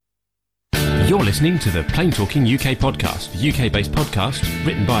You're listening to the Plain Talking UK podcast, the UK-based podcast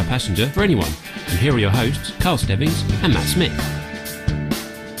written by a passenger for anyone. And here are your hosts, Carl Stebbings and Matt Smith.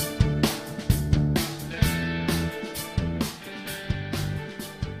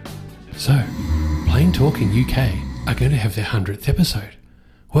 So, Plain Talking UK are going to have their 100th episode.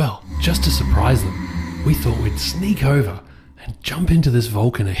 Well, just to surprise them, we thought we'd sneak over and jump into this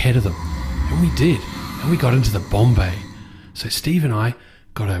Vulcan ahead of them. And we did, and we got into the Bombay. So Steve and I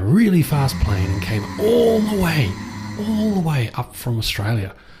got a really fast plane and came all the way up from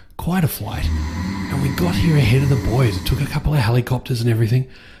Australia. Quite a flight. And we got here ahead of the boys. It took a couple of helicopters and everything.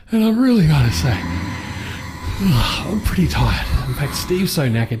 And I'm really got to say, I'm pretty tired. In fact, Steve's so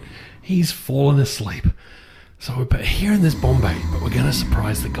knackered, he's fallen asleep. So we're here in this Bombay, but we're going to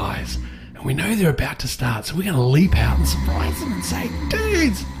surprise the guys. And we know they're about to start, so we're going to leap out and surprise them and say,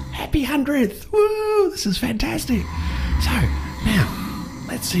 dudes, happy 100th. Woo, this is fantastic. So, now,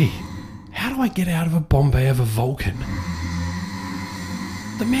 let's see. How do I get out of a Bombay of a Vulcan?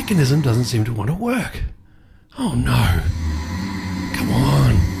 The mechanism doesn't seem to want to work. Oh no. Come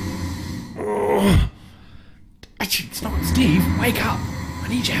on. Oh. Actually, it's not. Steve, wake up. I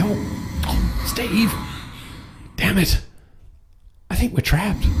need your help. Oh, Steve. Damn it. I think we're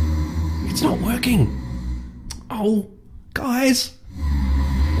trapped. It's not working. Oh, guys.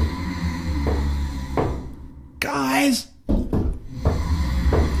 Guys.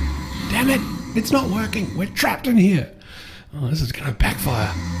 Damn it. It's not working. We're trapped in here. Oh, this is going to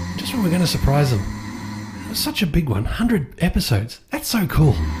backfire. Just when we're going to surprise them. It's such a big one. 100 episodes. That's so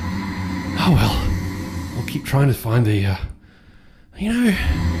cool. Oh, well. We'll keep trying to find the... I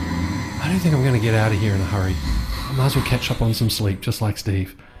don't think I'm going to get out of here in a hurry. I might as well catch up on some sleep, just like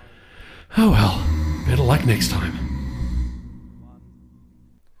Steve. Oh, well. Better luck next time.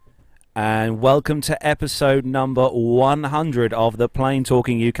 And welcome to episode number 100 of the Plain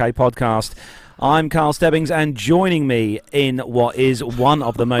Talking UK podcast. I'm Carl Stebbings, and joining me in what is one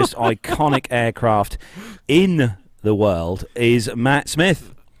of the most iconic aircraft in the world is Matt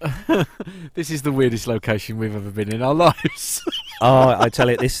Smith. This is the weirdest location we've ever been in our lives. Oh, I tell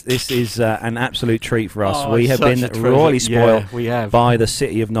you, this is an absolute treat for us. Oh, we have been royally spoiled by the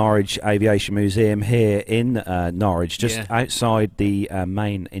City of Norwich Aviation Museum here in Norwich, just outside the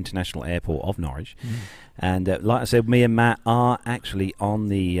main international airport of Norwich. And like I said, me and Matt are actually on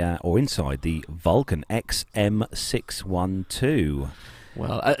the, or inside the Vulcan XM612.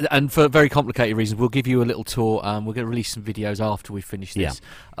 Well, and for very complicated reasons, we'll give you a little tour. We're going to release some videos after we finish this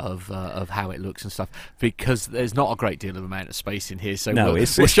of how it looks and stuff, because there's not a great deal of amount of space in here. So we'll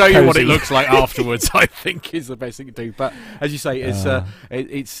show you what it looks like afterwards. I think is the best thing to do. But as you say, it's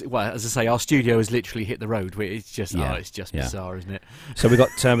well, as I say, our studio has literally hit the road. It's just bizarre, isn't it? So we got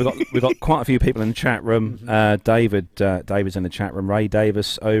quite a few people in the chat room. David's in the chat room. Ray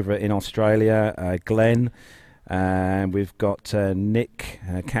Davis over in Australia. Glenn. And we've got Nick,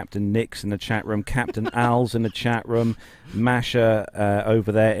 Captain Nick's in the chat room. Captain Al's in the chat room. Masha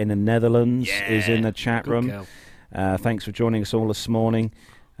over there in the Netherlands is in the chat room. Thanks for joining us all this morning.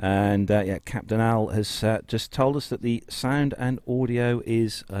 And Captain Al has just told us that the sound and audio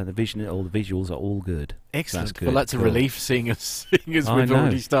is the visuals are all good. Excellent. That's good. Well, that's a relief, seeing as we've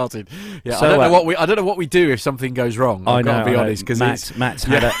already started. Yeah, so, I don't know what we do if something goes wrong. I've got to be honest, because Matt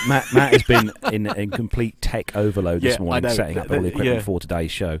has been in complete tech overload this morning, setting up all the equipment for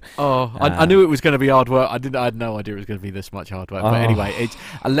today's show. Oh, I knew it was going to be hard work. I had no idea it was going to be this much hard work. But anyway,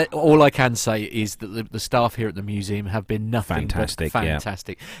 all I can say is that the staff here at the museum have been nothing but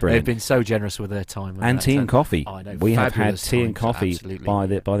fantastic. They've been so generous with their time and tea and coffee. I know, we have had tea and coffee by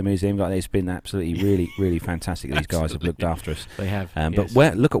the museum. It's been absolutely really fantastic. These guys have looked after us. They have. But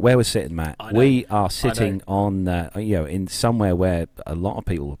look at where we're sitting, Matt. We are sitting on in somewhere where a lot of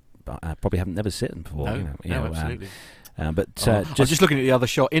people probably haven't never sitting before. Absolutely. I'm just looking at the other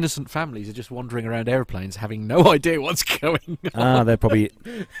shot. Innocent families are just wandering around airplanes, having no idea what's going on. They're probably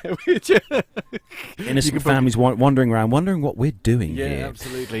innocent families wandering around, wondering what we're doing here. Yeah,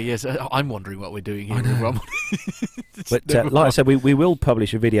 absolutely. Yes, I'm wondering what we're doing here. I know. But like I said, we will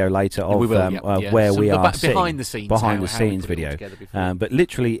publish a video later of where we are sitting, behind the scenes video. But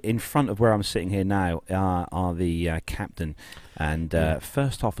literally in front of where I'm sitting here now are the captain and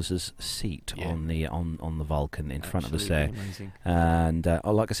first officer's seat on the Vulcan in front of us there. Amazing. And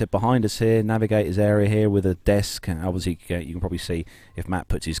like I said, behind us here, navigator's area here with a desk. Obviously, you can probably see if Matt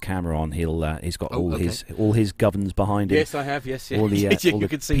puts his camera on, he's got all his governors behind him. Yes, I have. Yes, all the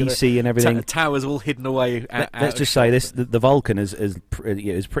PC and everything. The towers all hidden away. Let's just say this: the Vulcan has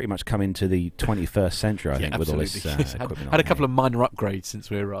pretty much come into the 21st century. I think with all this equipment. Had a couple of minor upgrades since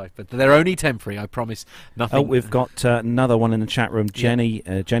we arrived, but they're only temporary. I promise. Nothing. Oh, we've got another one in the chat room. Jenny,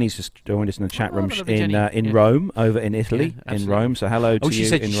 Jenny's just joined us in the chat room in Rome, over in Italy, in Rome. So hello to you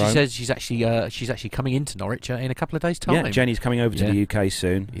in Rome. She says she's actually coming into Norwich in a couple of days' time. Yeah, Jenny's coming over to the UK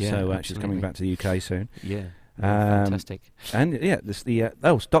soon. So she's coming back to the UK soon. Yeah. Fantastic. And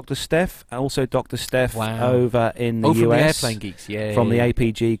Dr. Steph, also Dr. Steph over in the US. From the Airplane Geeks, from the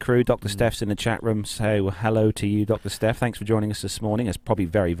APG crew. Dr. Steph's in the chat room, so hello to you, Dr. Steph. Thanks for joining us this morning. It's probably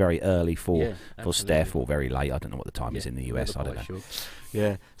very, very early for Steph, or very late. I don't know what the time is in the US. I don't know. Sure.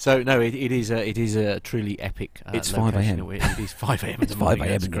 Yeah. So no, it is a truly epic. It's 5 a.m. It is 5 a.m. It's 5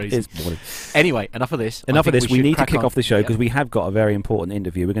 a.m. It's morning. Anyway, enough of this. We need to kick off the show because we have got a very important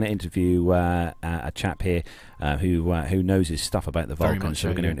interview. We're going to interview a chap here who knows his stuff about the Vulcan. So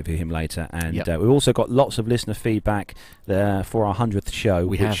we're going to interview him later. And we've also got lots of listener feedback for our 100th show,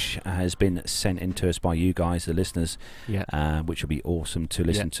 which has been sent in to us by you guys, the listeners, which will be awesome to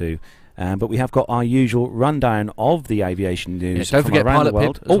listen to. But we have got our usual rundown of the aviation news don't from forget around the Pilot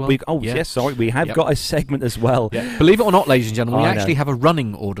world. Pip as well. Yes, sorry, we have got a segment as well. Yeah. Believe it or not, ladies and gentlemen, we actually have a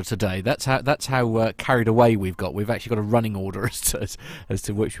running order today. That's how carried away we've got. We've actually got a running order as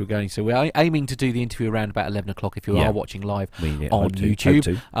to which we're going. So we're aiming to do the interview around about 11 o'clock if you are watching live on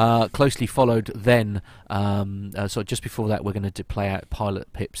YouTube. Closely followed then, so just before that, we're going to play out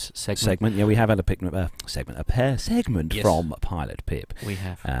Pilot Pip's segment. Yeah, we have had a segment from Pilot Pip. We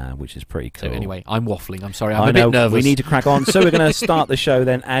have. Which is pretty cool. So anyway, I'm waffling. I'm sorry. I'm a bit nervous. We need to crack on. So we're going to start the show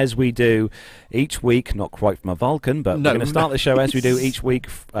then as we do each week. Not quite from a Vulcan, but we're going to start the show as we do each week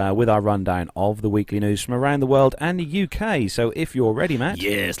with our rundown of the weekly news from around the world and the UK. So if you're ready, Matt.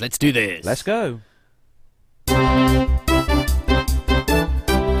 Yes, let's do this. Let's go.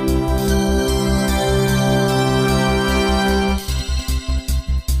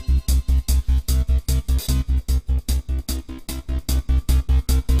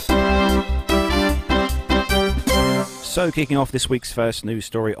 So, kicking off this week's first news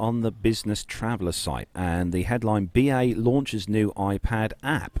story on the Business Traveller site, and the headline, BA launches new iPad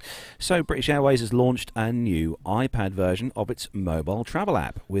app. So, British Airways has launched a new iPad version of its mobile travel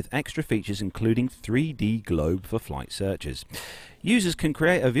app, with extra features including 3D globe for flight searches. Users can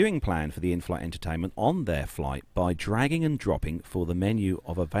create a viewing plan for the in-flight entertainment on their flight by dragging and dropping for the menu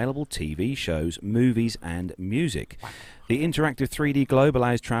of available TV shows, movies and music. The interactive 3D globe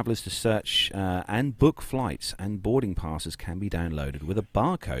allows travellers to search and book flights, and boarding passes can be downloaded with a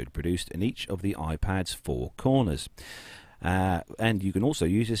barcode produced in each of the iPad's 4 corners. And you can also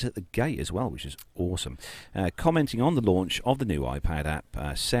use this at the gate as well, which is awesome. Commenting on the launch of the new iPad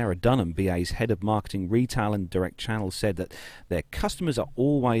app, Sarah Dunham, BA's head of marketing, retail and direct channels, said that their customers are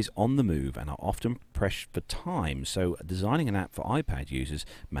always on the move and are often pressed for time, so designing an app for iPad users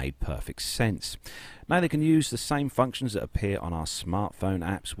made perfect sense. Now they can use the same functions that appear on our smartphone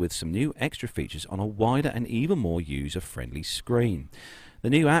apps with some new extra features on a wider and even more user-friendly screen. The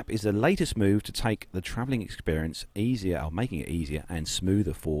new app is the latest move to take the travelling experience easier, or making it easier and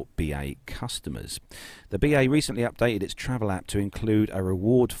smoother for BA customers. The BA recently updated its travel app to include a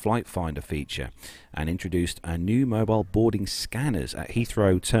reward flight finder feature and introduced a new mobile boarding scanners at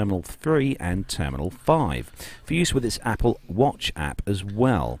Heathrow Terminal 3 and Terminal 5 for use with its Apple Watch app as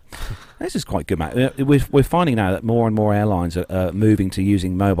well. This is quite good, Matt. We're finding now that more and more airlines are moving to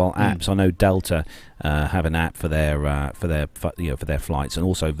using mobile apps. I know Delta have an app for their flights, and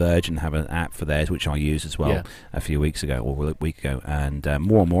also Virgin have an app for theirs, which I used as well a few weeks ago or a week ago. And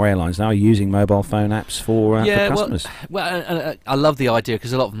more and more airlines now are using mobile phone apps for customers. Well, I love the idea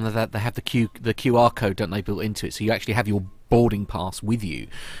because a lot of them they have the QR code, don't they, built into it, so you actually have your boarding pass with you,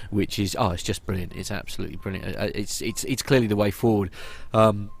 which is it's just brilliant. It's absolutely brilliant. It's clearly the way forward.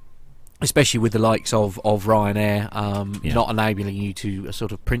 Especially with the likes of Ryanair not enabling you to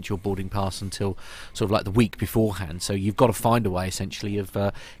sort of print your boarding pass until sort of like the week beforehand. So you've got to find a way essentially of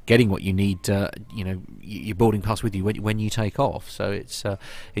getting what you need, your boarding pass with you when you take off. So it's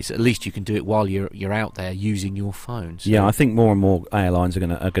at least you can do it while you're out there using your phone. So I think more and more airlines are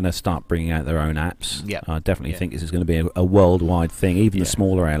going to start bringing out their own apps. I definitely think this is going to be a worldwide thing. Even the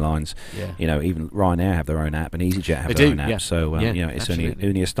smaller airlines, even Ryanair have their own app and EasyJet have their own app. So it's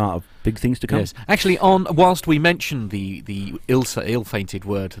only a start of big things to come. Yes. Actually, whilst we mentioned the ill-fated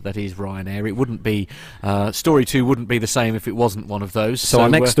word that is Ryanair, it wouldn't be story 2 wouldn't be the same if it wasn't one of those. So our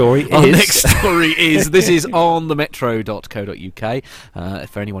next story is this is on the metro.co.uk.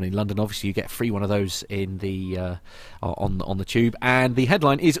 For anyone in London, obviously you get free one of those in the on the tube, and the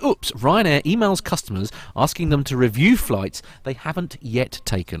headline is, "Oops, Ryanair emails customers asking them to review flights they haven't yet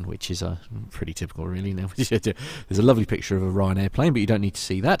taken," which is pretty typical, really. Now there's a lovely picture of a Ryanair plane, but you don't need to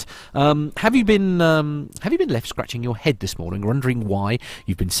see that. Have you been left scratching your head this morning, wondering why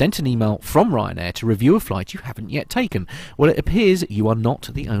you've been sent an email from Ryanair to review a flight you haven't yet taken? Well, it appears you are not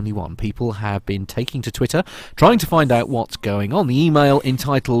the only one. People have been taking to Twitter, trying to find out what's going on. The email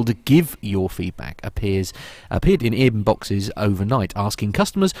entitled "Give Your Feedback" appeared in inboxes overnight, asking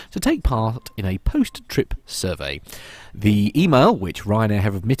customers to take part in a post-trip survey. The email, which Ryanair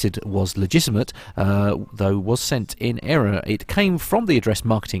have admitted was legitimate, though was sent in error. It came from the address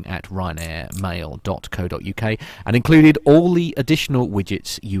marketing@ryanairmail.co.uk and included all the additional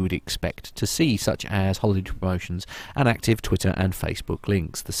widgets you would expect to see, such as holiday promotions and active Twitter and Facebook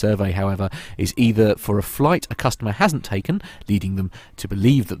links. The survey, however, is either for a flight a customer hasn't taken, leading them to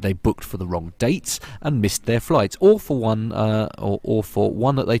believe that they booked for the wrong dates and missed their flights, or for one, or for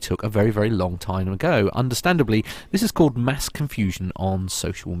one that they took a very, very long time ago. Understandably, this is called mass confusion on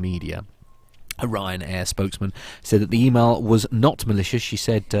social media. A Ryanair spokesman said that the email was not malicious. She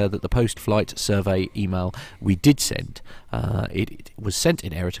said that the post-flight survey email we did send, it was sent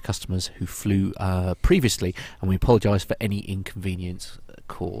in error to customers who flew previously, and we apologise for any inconvenience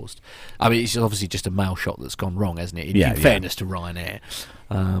caused. I mean, it's obviously just a mail shot that's gone wrong, hasn't it? In fairness to Ryanair.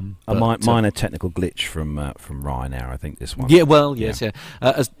 A minor technical glitch from Ryanair, I think, this one. Yeah, well, yes, yeah.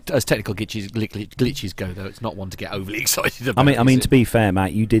 As technical glitches go, though, it's not one to get overly excited about. I mean, to be fair,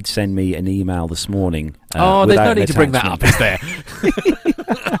 Matt, you did send me an email this morning. There's no need to bring that up, is there?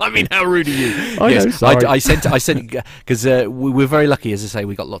 I mean, how rude are you? I sent because we're very lucky, as I say,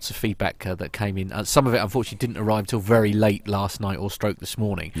 we got lots of feedback that came in. Some of it, unfortunately, didn't arrive till very late last night or stroke this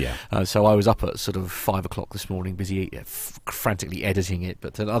morning. Yeah. So I was up at sort of 5 o'clock this morning, busy frantically editing it.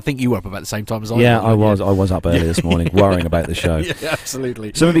 But I think you were up about the same time as I was. Yeah, I was. I was up early this morning, worrying about the show. Yeah,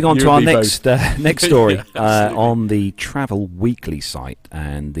 absolutely. So moving on to our next story on the Travel Weekly site,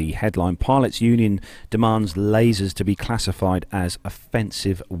 and the headline: Pilots Union demands lasers to be classified as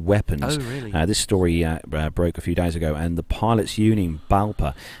offensive weapons. Oh, really? This story broke a few days ago, and the Pilots Union,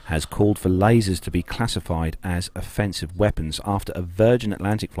 BALPA, has called for lasers to be classified as offensive weapons after a Virgin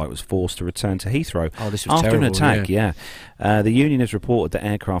Atlantic flight was forced to return to Heathrow this was after terrible, an attack. The union has reported that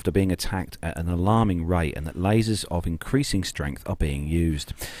aircraft are being attacked at an alarming rate and that lasers of increasing strength are being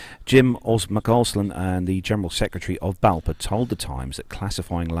used. Jim McAulsland, and the General Secretary of BALPA, told The Times that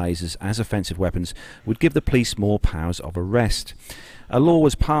classifying lasers as offensive weapons would give the police more powers of arrest. A law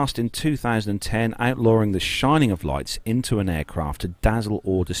was passed in 2010 outlawing the shining of lights into an aircraft to dazzle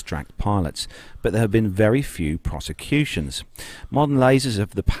or distract pilots, but there have been very few prosecutions. Modern lasers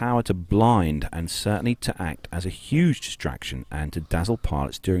have the power to blind and certainly to act as a huge distraction and to dazzle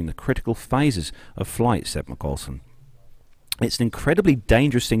pilots during the critical phases of flight, said McAulsland. It's an incredibly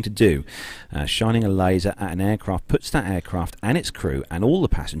dangerous thing to do. Shining a laser at an aircraft puts that aircraft and its crew and all the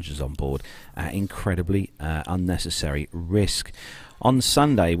passengers on board at incredibly unnecessary risk. On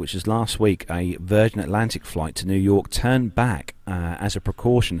Sunday, which is last week, a Virgin Atlantic flight to New York turned back as a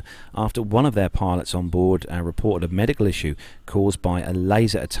precaution after one of their pilots on board reported a medical issue caused by a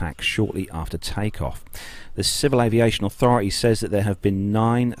laser attack shortly after takeoff. The Civil Aviation Authority says that there have been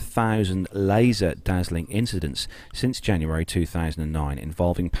 9,000 laser dazzling incidents since January 2009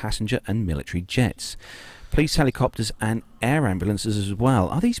 involving passenger and military jets. Police helicopters and air ambulances as well.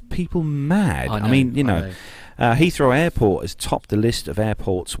 Are these people mad? I mean, you know. Heathrow Airport has topped the list of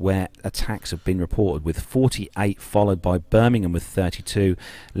airports where attacks have been reported, with 48, followed by Birmingham with 32,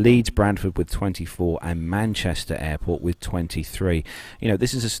 Leeds, Bradford with 24, and Manchester Airport with 23. You know,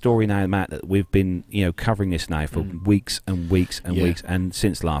 this is a story now, Matt, that we've been, covering this now for weeks and weeks and weeks, and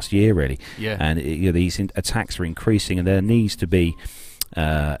since last year, really. Yeah. And these attacks are increasing, and there needs to be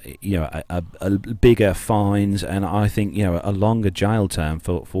a bigger fines, and I think a longer jail term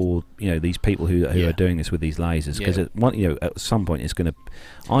for these people who are doing this with these lasers, because at some point it's going to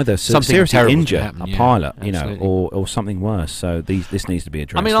either seriously injure a pilot, or something worse. So this needs to be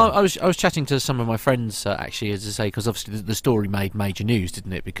addressed. I mean, I was chatting to some of my friends actually, as I say, because obviously the story made major news,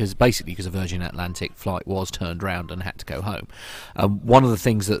 didn't it? Because a Virgin Atlantic flight was turned around and had to go home. One of the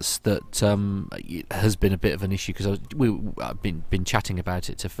things that has been a bit of an issue, because I've been chatting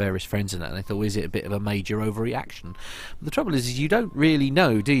about it to various friends and that, and I thought, is it a bit of a major overreaction? But the trouble is you don't really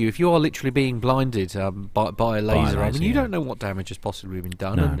know, do you? If you are literally being blinded by a laser, I mean, you don't know what damage has possibly been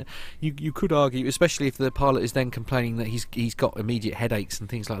done. No. And you could argue, especially if the pilot is then complaining that he's got immediate headaches and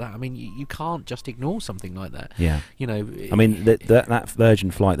things like that. I mean, you can't just ignore something like that. Yeah. I mean, that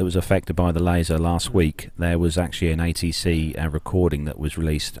Virgin flight that was affected by the laser last week, there was actually an ATC recording that was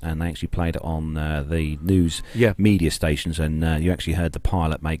released, and they actually played it on the news media stations, and you actually heard the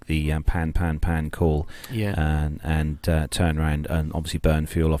pilot make the pan call, and turn around and obviously burn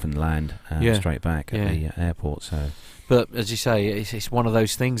fuel off and land straight back at the airport. So. But as you say, it's one of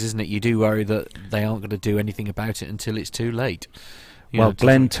those things, isn't it? You do worry that they aren't going to do anything about it until it's too late. Well,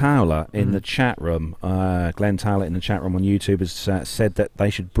 Glenn Towler in the chat room, on YouTube has said that they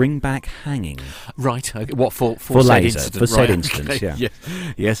should bring back hanging. Right. Okay. What for said laser, incident? For said instance, okay. Yeah.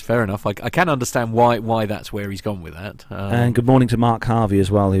 Yes, fair enough. I can understand why that's where he's gone with that. And good morning to Mark Harvey as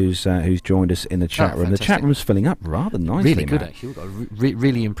well, who's joined us in the chat room. Fantastic. The chat room's filling up rather nicely. Really good, Matt. actually. We've got a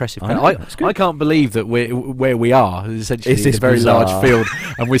really impressive. I can't believe that we're where we are. Essentially, it's a very bizarre. large field,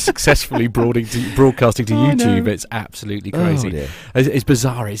 and we're successfully broadcasting to YouTube. It's absolutely crazy. It's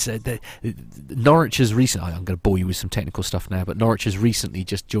bizarre. Norwich has recently, I'm going to bore you with some technical stuff now, but Norwich has recently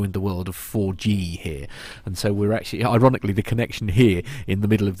just joined the world of 4G here, and so we're actually, ironically, the connection here in the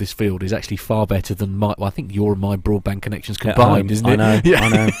middle of this field is actually far better than I think your and my broadband connections combined, isn't it? I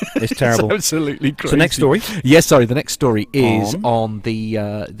know. It's terrible. It's absolutely crazy. So next story? Yes, sorry, the next story is on the,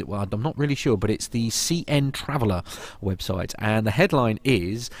 well, I'm not really sure, but it's the CN Traveller website, and the headline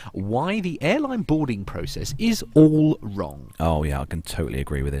is, Why the Airline Boarding Process is All Wrong. Oh yeah, I can totally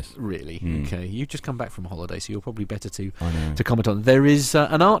agree with this. Really? Okay. You've just come back from holiday, so you're probably better to comment on. There is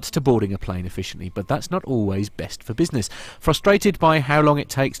an art to boarding a plane efficiently, but that's not always best for business. Frustrated by how long it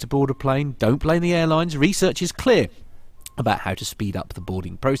takes to board a plane? Don't blame the airlines. Research is clear about how to speed up the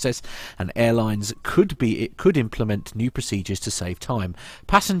boarding process, and airlines could implement new procedures to save time.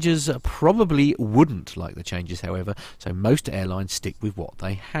 Passengers probably wouldn't like the changes, however, so most airlines stick with what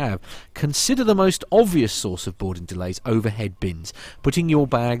they have. Consider the most obvious source of boarding delays: overhead bins. Putting your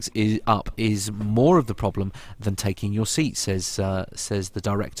bags up is more of the problem than taking your seat, says the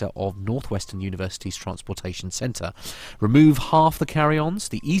director of Northwestern University's Transportation Centre. Remove half the carry-ons.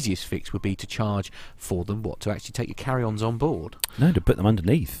 The easiest fix would be to charge for them. To actually take your carry-ons on board? No, to put them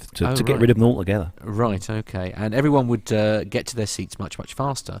underneath, to get rid of them altogether. Right, okay. And everyone would get to their seats much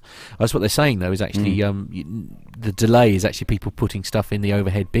faster. That's what they're saying, though, is actually the delay is actually people putting stuff in the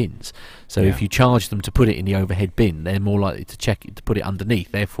overhead bins. So if you charge them to put it in the overhead bin, they're more likely to put it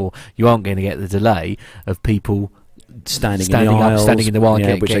underneath. Therefore, you aren't going to get the delay of people standing in the aisle,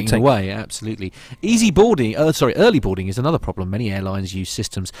 getting away. Absolutely. Early boarding is another problem. Many airlines use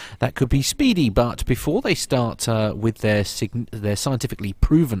systems that could be speedy, but before they start with their scientifically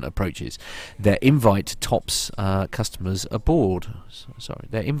proven approaches, they invite top customers aboard.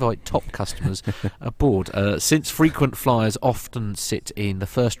 Since frequent flyers often sit in the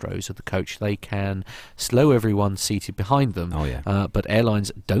first rows of the coach, they can slow everyone seated behind them. But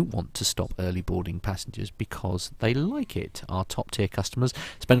airlines don't want to stop early boarding passengers because they like it. Our top tier customers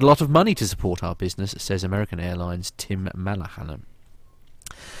spend a lot of money to support our business, says American Airlines' Tim Malahan.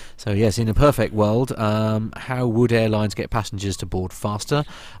 So yes, in a perfect world, how would airlines get passengers to board faster?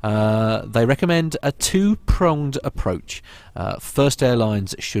 They recommend a two-pronged approach. First,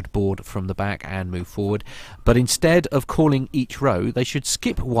 airlines should board from the back and move forward, but instead of calling each row, they should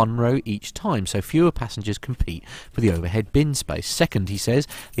skip one row each time, so fewer passengers compete for the overhead bin space. Second, he says,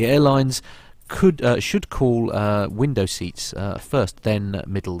 the airlines should call window seats first, then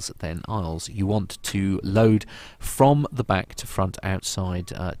middles, then aisles. You want to load from the back to front,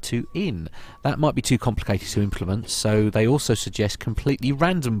 outside to in. That might be too complicated to implement, so they also suggest completely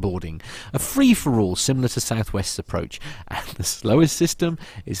random boarding, a free-for-all similar to Southwest's approach. And the slowest system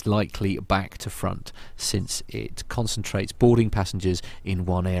is likely back to front, since it concentrates boarding passengers in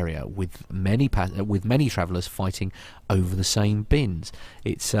one area, with many travellers fighting over the same bins.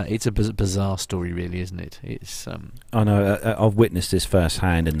 It's a bizarre story, really, isn't it? It's I know. I've witnessed this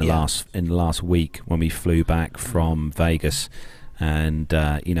firsthand in the last week when we flew back from Vegas, and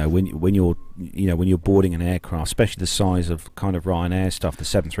when you're boarding an aircraft, especially the size of kind of Ryanair stuff, the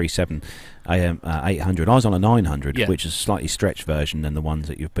 737 800. I was on a 900, which is a slightly stretched version than the ones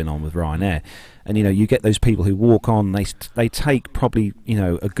that you've been on with Ryanair. And you get those people who walk on. They take probably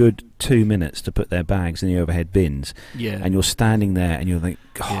a good 2 minutes to put their bags in the overhead bins. Yeah. And you're standing there and you're like,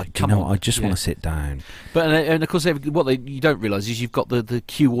 God, I just want to sit down. But and of course, you don't realise is you've got the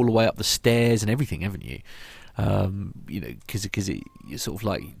queue all the way up the stairs and everything, haven't you? Because you're sort of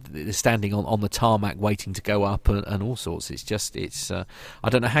like they're standing on the tarmac waiting to go up and all sorts. It's I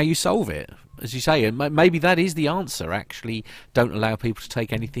don't know how you solve it, as you say, and maybe that is the answer. Actually, don't allow people to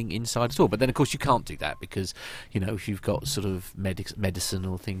take anything inside at all. But then, of course, you can't do that because if you've got sort of medicine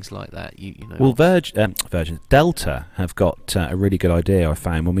or things like that, Well, Virgin Delta have got a really good idea. I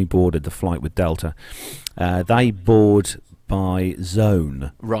found when we boarded the flight with Delta, they board by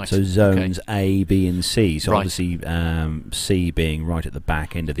zone. Right. So zones A, B, and C. So Right. obviously C being right at the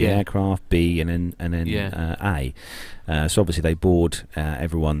back end of the aircraft, B, and then A. So obviously they board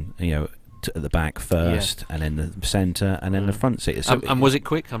everyone, at the back first, and then the centre, and then the front seat. So and was it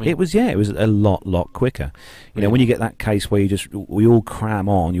quick? I mean, it was a lot quicker. When you get that case where we all cram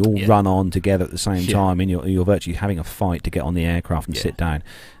on, you all run on together at the same time, and you're virtually having a fight to get on the aircraft and sit down.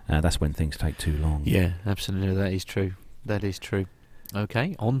 That's when things take too long. Yeah, absolutely. That is true. That is true.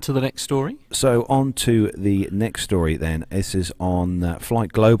 Okay, on to the next story. So on to the next story then. This is on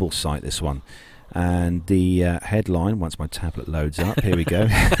Flight Global's site, this one. And the headline, once my tablet loads up, here we go,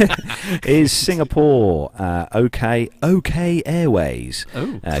 is Singapore OK Airways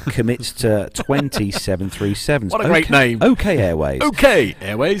commits to 20 737s. What a great name. OK Airways. OK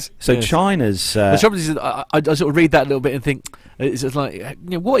Airways. So China's... the trouble is, I sort of read that a little bit and think, it's just like,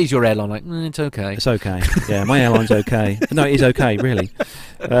 what is your airline like? It's okay. It's okay. Yeah, my airline's okay. No, it is okay, really.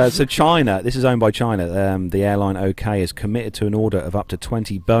 So China, this is owned by China. The airline OK is committed to an order of up to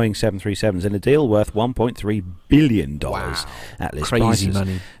 20 Boeing 737s in a deal worth $1.3 billion at list Crazy prices.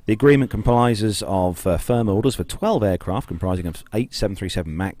 money. The agreement comprises of firm orders for 12 aircraft, comprising of 8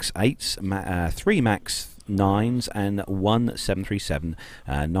 737 MAX 8s, 3 MAX 9s, and 1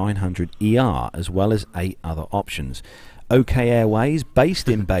 737-900ER, as well as 8 other options. OK Airways, based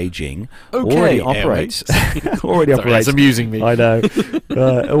in Beijing, already operates. It's amusing me. I know.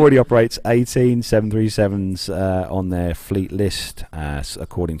 Already operates 18 737s on their fleet list,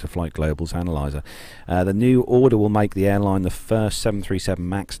 according to Flight Global's analyzer. The new order will make the airline the first 737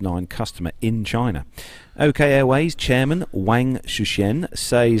 MAX 9 customer in China. OK Airways chairman Wang Shushen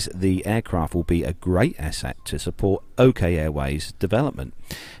says the aircraft will be a great asset to support OK Airways development.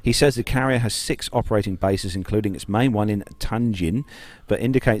 He says the carrier has 6 operating bases, including its main one in Tianjin, but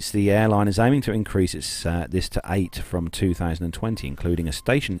indicates the airline is aiming to increase this to 8 from 2020, including a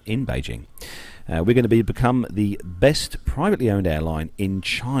station in Beijing. We're going to become the best privately owned airline in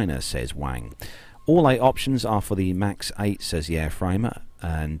China, says Wang. All 8 options are for the MAX 8, says the airframer,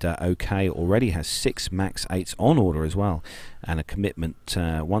 and OK already has 6 MAX 8s on order as well, and a commitment,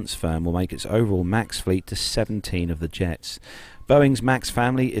 once firm, will make its overall MAX fleet to 17 of the jets. Boeing's MAX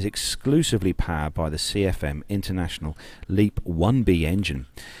family is exclusively powered by the CFM International LEAP 1B engine.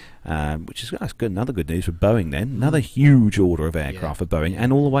 Which is another good news for Boeing then. Another huge order of aircraft for Boeing,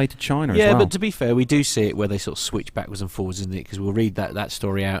 and all the way to China as well. Yeah, but to be fair, we do see it where they sort of switch backwards and forwards, isn't it? Because we'll read that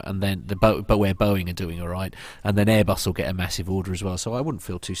story out, and then but where Boeing are doing all right, and then Airbus will get a massive order as well. So I wouldn't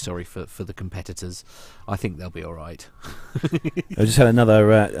feel too sorry for the competitors. I think they'll be all right. I just had another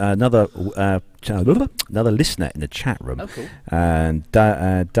listener in the chat room. Oh, cool. And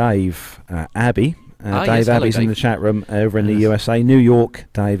Dave Abbey. Dave Abbey's in the chat room over in the USA. New York,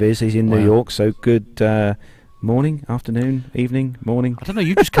 Dave is. He's in New York, so good morning, afternoon, evening, morning. I don't know,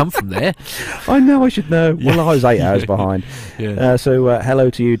 you just come from there. I know, I should know. Well, I was 8 hours behind. So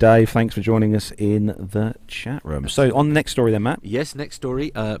hello to you, Dave. Thanks for joining us in the chat room. So on the next story then, Matt. Yes, next story.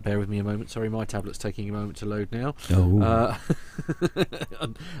 Bear with me a moment. Sorry, my tablet's taking a moment to load now. And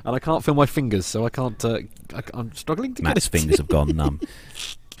I can't feel my fingers, so I can't... I'm struggling to Matt's get it. fingers have gone numb.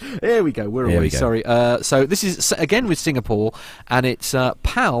 Here we go. We're away. Sorry. So this is again with Singapore, and it's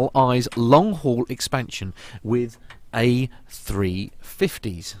PAL eyes long-haul expansion with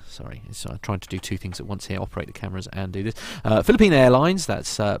A350s. Sorry, I'm trying to do 2 things at once here, operate the cameras and do this. Philippine Airlines,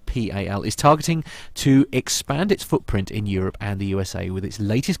 that's PAL, is targeting to expand its footprint in Europe and the USA with its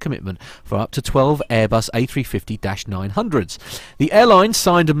latest commitment for up to 12 Airbus A350-900s. The airline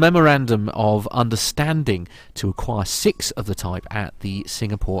signed a memorandum of understanding to acquire 6 of the type at the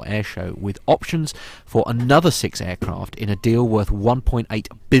Singapore Air Show, with options for another 6 aircraft in a deal worth $1.8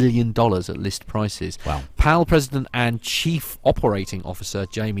 billion at list prices. Wow. PAL President and Chief Operating Officer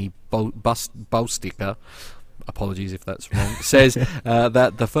Jamie Bosticker, apologies if that's wrong, says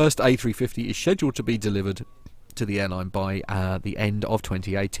that the first A350 is scheduled to be delivered to the airline by the end of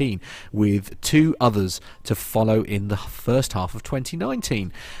 2018, with 2 others to follow in the first half of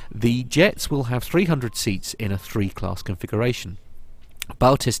 2019. The jets will have 300 seats in a 3-class configuration.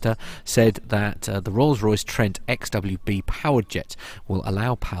 Bautista said that the Rolls-Royce Trent XWB powered jet will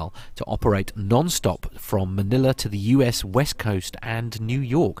allow PAL to operate non-stop from Manila to the US West Coast and New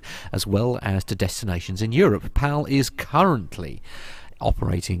York, as well as to destinations in Europe. PAL is currently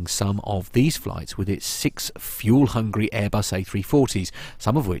operating some of these flights with its 6 fuel-hungry Airbus A340s,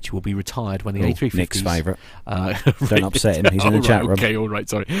 some of which will be retired when the A350s... Nick's favourite. Don't upset him, he's in the chat room. Okay, all right,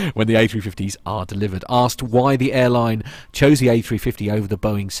 sorry. When the A350s are delivered. Asked why the airline chose the A350 over the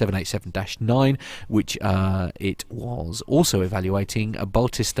Boeing 787-9, which it was also evaluating,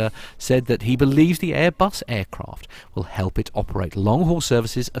 Bautista said that he believes the Airbus aircraft will help it operate long-haul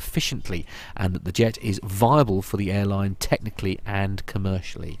services efficiently and that the jet is viable for the airline technically and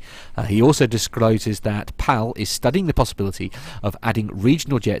commercially. He also discloses that PAL is studying the possibility of adding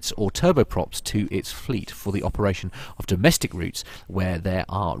regional jets or turboprops to its fleet for the operation of domestic routes where there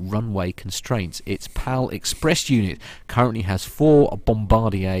are runway constraints. Its PAL Express unit currently has 4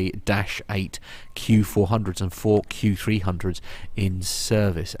 Bombardier-8 Q400s and 4 Q300s in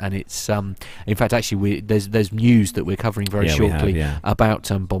service, and it's in fact actually there's news that we're covering very shortly about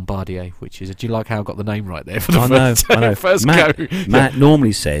Bombardier, which is, do you like how I got the name right there for the first Matt, go? Matt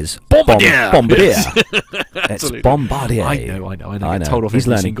normally says Bombardier. It's Bombardier. I know. Told off he's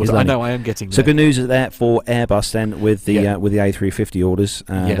every learning. single. He's I learning. know. I am getting So there. good news is there for Airbus then with the A350 orders.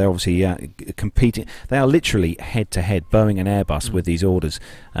 They're obviously competing. They are literally head to head, Boeing and Airbus, with these orders,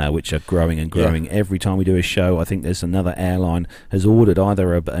 which are growing and growing. Every time we do a show, I think there's another airline has ordered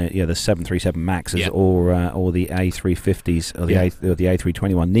either the 737 Maxes or the A350s or the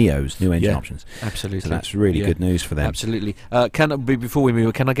A321 Neos, new engine options. Absolutely. So that's really good news for them. Absolutely. Before we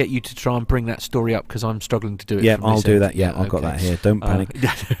move, can I get you to try and bring that story up, because I'm struggling to do it? Yeah, I'll do that. Yeah, I've got that here. Don't panic.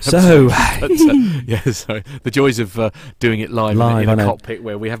 So the joys of doing it live in a cockpit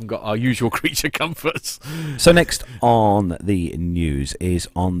where we haven't got our usual creature comforts. So next on the news is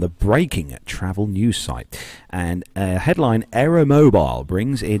on the Breaking travel news site, and headline: Aeromobile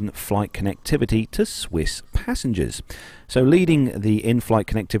brings in flight connectivity to Swiss passengers. So leading the in-flight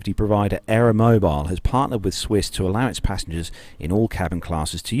connectivity provider Aeromobile has partnered with Swiss to allow its passengers in all cabin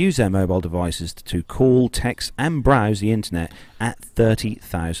classes to use their mobile devices to call, text and browse the internet at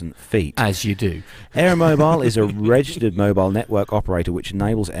 30,000 feet. As you do. Aeromobile is a registered mobile network operator which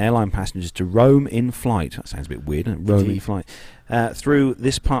enables airline passengers to roam in flight. That sounds a bit weird, doesn't it? Roam in flight. Through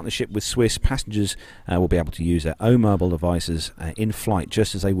this partnership with Swiss, passengers will be able to use their own mobile devices in flight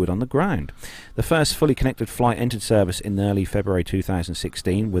just as they would on the ground. The first fully connected flight entered service in early February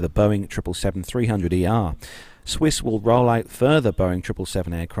 2016 with a Boeing 777-300ER. Swiss will roll out further Boeing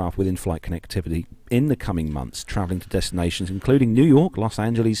 777 aircraft with in-flight connectivity in the coming months, travelling to destinations including New York, Los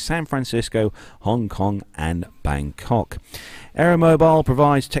Angeles, San Francisco, Hong Kong and Bangkok. Aeromobile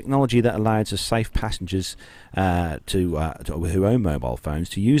provides technology that allows safe passengers who own mobile phones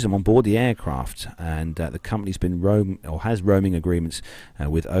to use them on board the aircraft, and the company's been has roaming agreements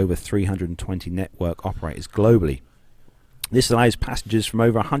with over 320 network operators globally. This allows passengers from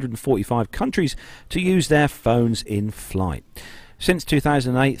over 145 countries to use their phones in flight. Since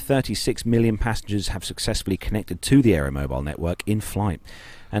 2008, 36 million passengers have successfully connected to the Aeromobile network in flight.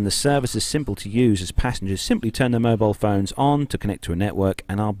 And the service is simple to use as passengers simply turn their mobile phones on to connect to a network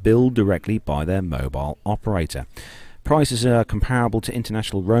and are billed directly by their mobile operator. Prices are comparable to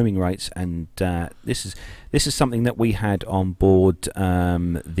international roaming rates, and this is something that we had on board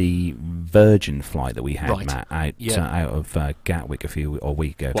the Virgin flight that we had, Matt, out of Gatwick a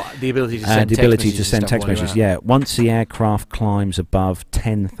week ago. What, the ability to send text messages? Yeah, once the aircraft climbs above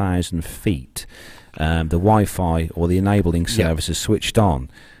 10,000 feet, the Wi-Fi or the enabling service is switched on,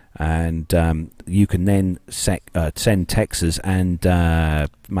 and you can then send texts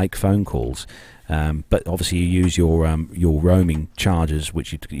and make phone calls. But obviously you use your roaming charges,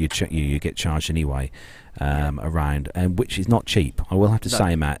 which you get charged anyway around, and which is not cheap. I will have to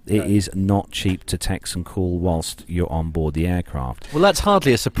say, Matt, it is not cheap to text and call whilst you're on board the aircraft. Well, that's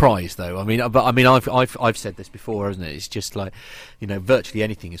hardly a surprise, though. I've said this before, hasn't it? It's just like, virtually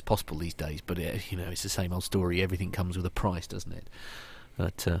anything is possible these days. But it's the same old story. Everything comes with a price, doesn't it?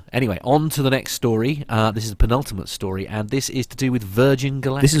 But anyway, on to the next story. This is the penultimate story, and this is to do with Virgin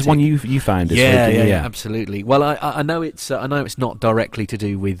Galactic. This is one you found. Yeah, absolutely. Well, I know it's not directly to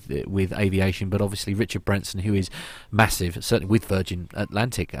do with aviation, but obviously Richard Branson, who is massive, certainly with Virgin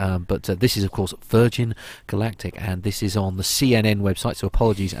Atlantic. But this is, of course, Virgin Galactic, and this is on the CNN website. So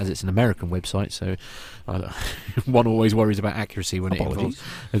apologies, as it's an American website. So one always worries about accuracy when it involves.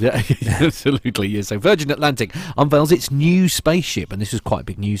 Absolutely, yeah. So Virgin Atlantic unveils its new spaceship, and this was quite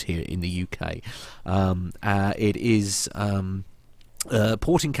big news here in the UK. It is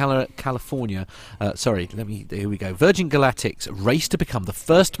Port in California. Here we go. Virgin Galactic's race to become the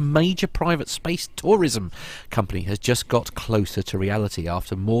first major private space tourism company has just got closer to reality.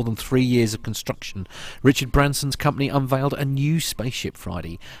 After more than 3 years of construction, Richard Branson's company unveiled a new spaceship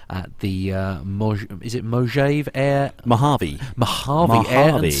Friday at the Mojave Air Mojave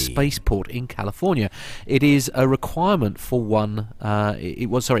Air and Spaceport in California. It is a requirement for one.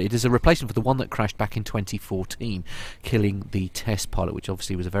 It is a replacement for the one that crashed back in 2014, killing the test pilot, which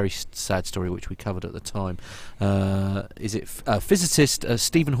obviously was a very sad story, which we covered at the time. Physicist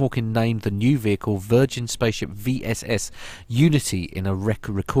Stephen Hawking named the new vehicle Virgin Spaceship VSS Unity in a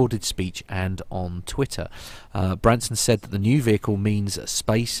recorded speech and on Twitter. Branson said that the new vehicle means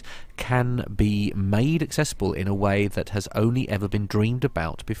space can be made accessible in a way that has only ever been dreamed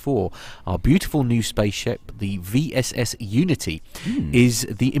about before. Our beautiful new spaceship, the VSS Unity, is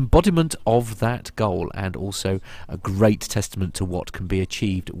the embodiment of that goal, and also a great testament to what can be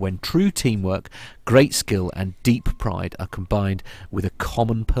achieved when true teamwork, great skill and deep pride are combined with a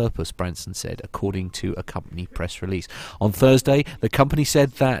common purpose, Branson said, according to a company press release. On Thursday, the company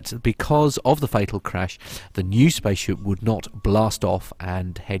said that because of the fatal crash, the new spaceship would not blast off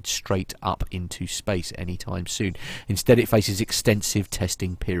and head straight up into space anytime soon. Instead, it faces extensive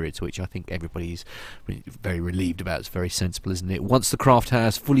testing periods, which I think everybody's very relieved about. It's very sensible, isn't it? Once the craft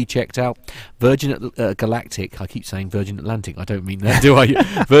has fully checked out, Virgin Galactic, I keep saying Virgin Atlantic, I don't mean that, do I?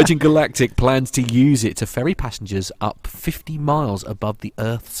 Virgin Galactic plans to use it to ferry passengers up 50 miles above the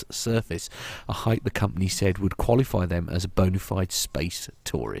Earth's surface, a height the company said would qualify them as bona fide space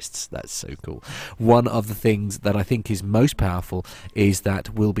tourists. That's so cool. One of the things that I think is most powerful is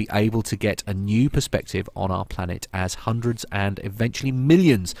that we'll be able to get a new perspective on our planet as hundreds and eventually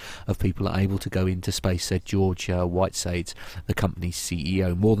millions of people are able to go into space, said George Whitesides, the company's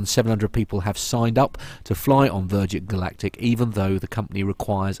CEO. More than 700 people have signed up to fly on Virgin Galactic, even though the company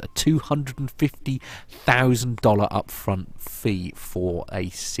requires a $250,000 upfront fee for a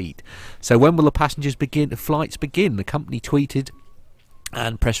seat. So when will the flights begin? The company tweeted,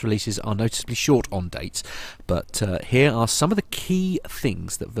 and press releases are noticeably short on dates, but here are some of the key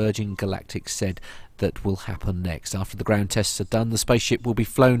things that Virgin Galactic said that will happen next. After the ground tests are done, the spaceship will be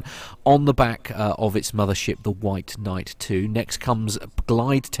flown on the back of its mothership, the White Knight 2. Next comes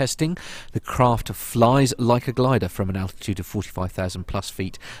glide testing. The craft flies like a glider from an altitude of 45,000 plus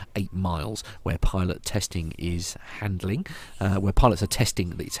feet, 8 miles, where pilots are testing its handling. Rocket-powered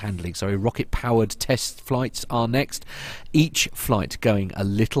test flights are next, each flight going a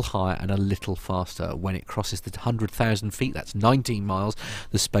little higher and a little faster. When it crosses the 100,000 feet, that's 19 miles,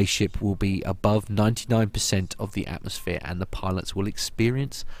 the spaceship will be above 99% of the atmosphere, and the pilots will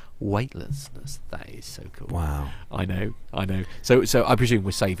experience weightlessness. That is so cool. Wow. I know. So I presume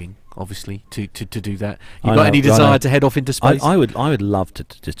we're saving, obviously, to do that. You got any desire to head off into space? I would love to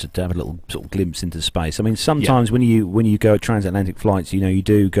have a little sort of glimpse into space. I mean, sometimes when you go transatlantic flights, you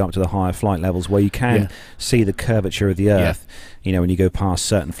do go up to the higher flight levels where you can see the curvature of the Earth. When you go past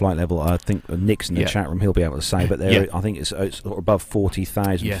certain flight level, I think Nick's in the chat room, he'll be able to say, but I think it's above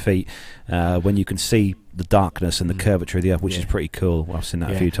 40,000 feet when you can see the darkness and the curvature of the Earth, which is pretty cool. I've seen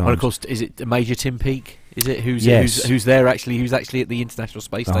that a few times. Well, of course, is it Major Tim Peake? Is it who's actually at the International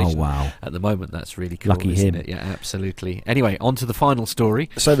Space Station? Oh wow! At the moment, that's really cool. Lucky him. It? Yeah, absolutely. Anyway, on to the final story.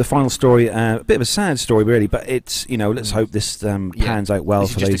 So the final story, a bit of a sad story, really, but it's let's hope this pans out well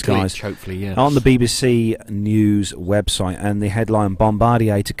for these guys. Hopefully, on the BBC News website, and the headline: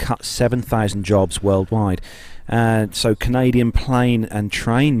 Bombardier to cut 7,000 jobs worldwide. So Canadian plane and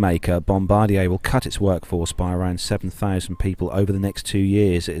train maker Bombardier will cut its workforce by around 7,000 people over the next 2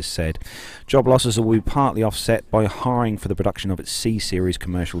 years, it is said. Job losses will be partly offset by hiring for the production of its C-Series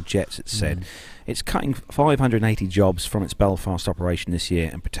commercial jets, it said. It's cutting 580 jobs from its Belfast operation this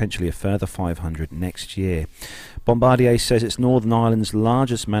year and potentially a further 500 next year. Bombardier says it's Northern Ireland's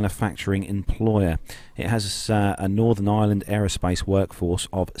largest manufacturing employer. It has a Northern Ireland aerospace workforce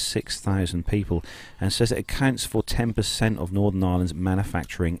of 6,000 people and says it accounts for 10% of Northern Ireland's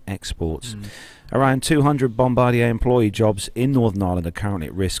manufacturing exports. Around 200 Bombardier employee jobs in Northern Ireland are currently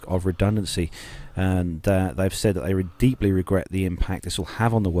at risk of redundancy. And they've said that they deeply regret the impact this will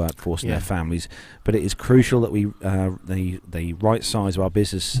have on the workforce and their families, but it is crucial that the right size of our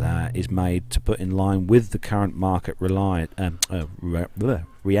business is made to put in line with the current market realities.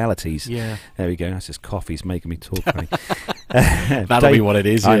 There we go. That's just coffee's making me talk funny. That'll be what it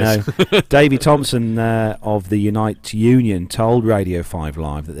is. I yes. know. Davey Thompson of the Unite Union told Radio 5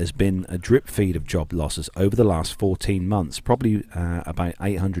 Live that there's been a drip feed of job losses over the last 14 months, probably about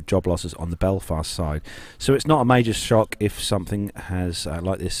 800 job losses on the Belfast side. So it's not a major shock if something has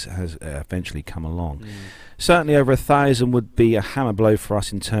like this has eventually come along. Certainly over 1,000 would be a hammer blow for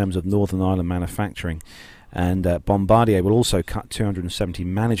us in terms of Northern Ireland manufacturing. And Bombardier will also cut 270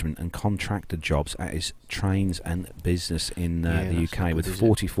 management and contractor jobs at its trains and business in the UK, with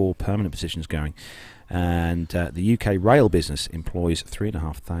 44 permanent positions going. And the UK rail business employs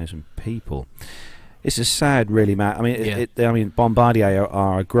 3,500 people. This is sad, really, Matt. I mean, Bombardier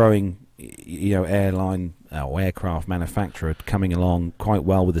are a growing, airline or aircraft manufacturer, coming along quite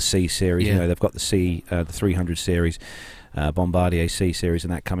well with the C series. Yeah. They've got the the 300 series. Bombardier C series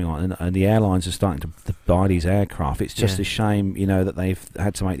and that coming on, and the airlines are starting to buy these aircraft. It's just a shame, that they've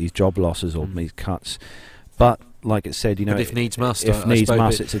had to make these job losses or these cuts. But like it said, but if needs must,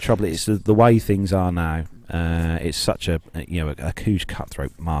 it's the trouble. It's the way things are now. It's such a huge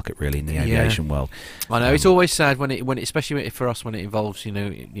cutthroat market, really, in the aviation world. I know it's always sad when it especially for us when it involves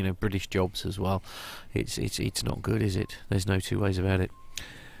British jobs as well. It's not good, is it? There's no two ways about it.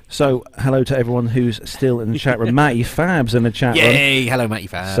 So, hello to everyone who's still in the chat room. Matty Fab's in the chat room. Yay! Hello, Matty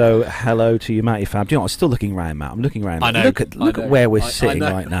Fab. So, hello to you, Matty Fab. Do you know what? I'm still looking around, Matt. I'm looking around. I know. Look at where we're sitting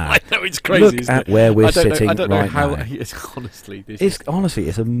right now. I know, it's crazy. Look at where we're sitting I don't know right how, now. Honestly,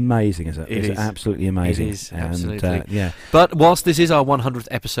 It's amazing, isn't it? It's absolutely amazing. It is, absolutely. Yeah. But whilst this is our 100th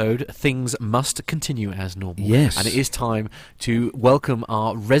episode, things must continue as normal. Yes. And it is time to welcome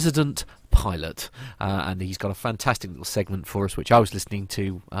our resident pilot, and he's got a fantastic little segment for us, which I was listening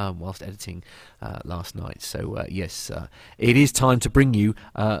to whilst editing last night. So yes, it is time to bring you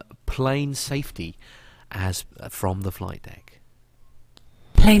plane safety as from the flight deck.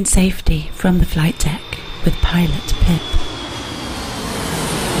 Plane safety from the flight deck with pilot Pip.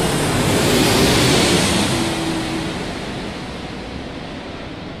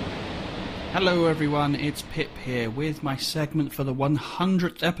 Hello everyone, it's Pip here with my segment for the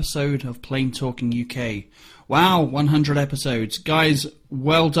 100th episode of Plane Talking UK. Wow, 100 episodes. Guys,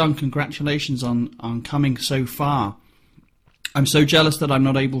 well done, congratulations on coming so far. I'm so jealous that I'm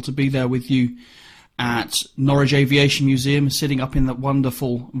not able to be there with you at Norwich Aviation Museum, sitting up in that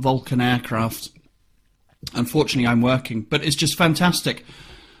wonderful Vulcan aircraft. Unfortunately, I'm working, but it's just fantastic.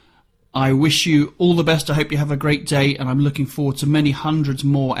 I wish you all the best. I hope you have a great day, and I'm looking forward to many hundreds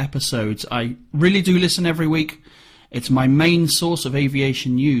more episodes. I really do listen every week. It's my main source of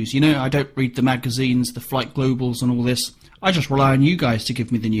aviation news. I don't read the magazines, the Flight Globals and all this. I just rely on you guys to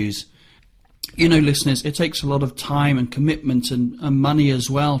give me the news. Listeners, it takes a lot of time and commitment and money as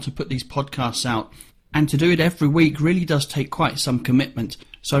well to put these podcasts out. And to do it every week really does take quite some commitment.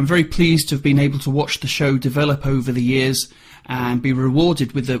 So I'm very pleased to have been able to watch the show develop over the years and be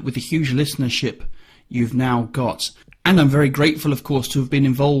rewarded with the huge listenership you've now got. And I'm very grateful, of course, to have been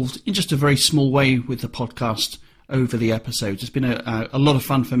involved in just a very small way with the podcast over the episodes. It's been a lot of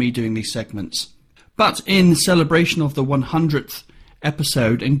fun for me doing these segments. But in celebration of the 100th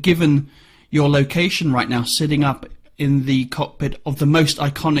episode, and given your location right now sitting up in the cockpit of the most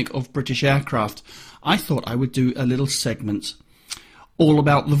iconic of British aircraft, I thought I would do a little segment all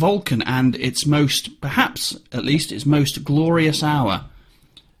about the Vulcan and its most, perhaps at least its most glorious hour.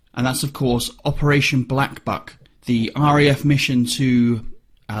 And that's, of course, Operation Black Buck, the RAF mission to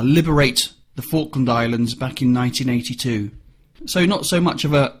liberate the Falkland Islands back in 1982. So not so much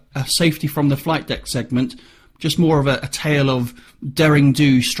of a safety from the flight deck segment, just more of a tale of daring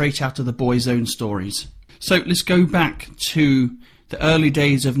do straight out of the boys' own stories. So let's go back to the early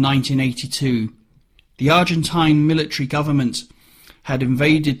days of 1982. The Argentine military government had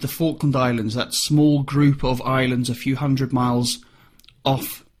invaded the Falkland Islands, that small group of islands a few hundred miles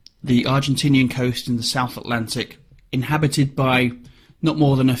off the Argentinian coast in the South Atlantic, inhabited by not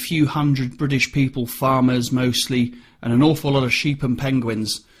more than a few hundred British people, farmers mostly, and an awful lot of sheep and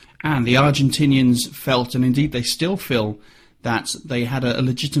penguins. And the Argentinians felt, and indeed they still feel, that they had a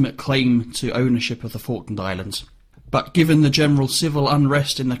legitimate claim to ownership of the Falkland Islands. But given the general civil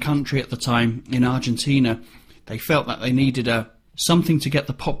unrest in the country at the time, in Argentina, they felt that they needed something to get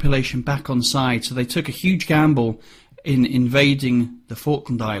the population back on side, so they took a huge gamble in invading the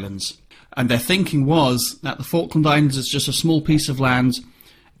Falkland Islands. And their thinking was that the Falkland Islands is just a small piece of land,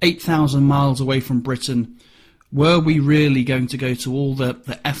 8,000 miles away from Britain. Were we really going to go to all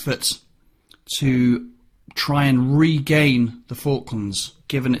the effort to try and regain the Falklands,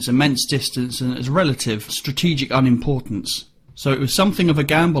 given its immense distance and its relative strategic unimportance? So it was something of a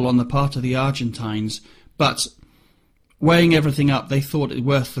gamble on the part of the Argentines, but weighing everything up, they thought it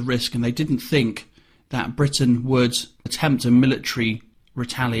worth the risk, and they didn't think that Britain would attempt a military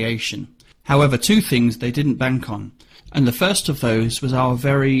retaliation. However, two things they didn't bank on. And the first of those was our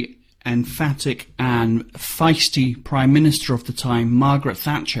very emphatic and feisty Prime Minister of the time, Margaret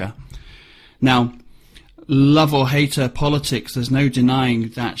Thatcher. Now, love or hate her politics, there's no denying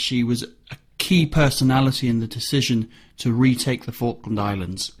that she was a key personality in the decision to retake the Falkland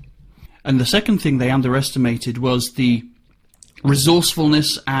Islands. And the second thing they underestimated was the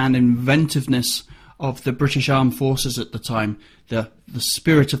resourcefulness and inventiveness of the British Armed Forces at the time. The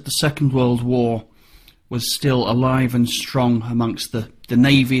spirit of the Second World War was still alive and strong amongst the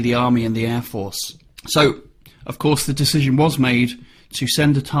Navy, the Army and the Air Force. So, of course, the decision was made to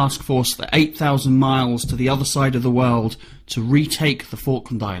send a task force 8,000 miles to the other side of the world to retake the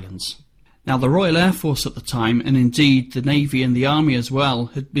Falkland Islands. Now, the Royal Air Force at the time, and indeed the Navy and the Army as well,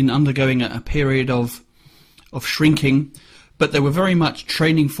 had been undergoing a period of shrinking, but they were very much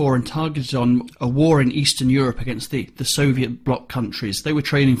training for and targeted on a war in Eastern Europe against the Soviet bloc countries. They were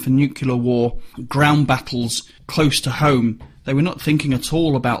training for nuclear war, ground battles close to home. They were not thinking at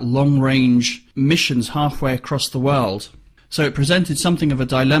all about long-range missions halfway across the world. So it presented something of a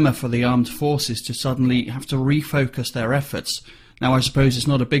dilemma for the armed forces to suddenly have to refocus their efforts. Now, I suppose it's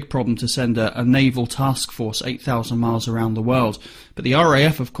not a big problem to send a naval task force 8,000 miles around the world, but the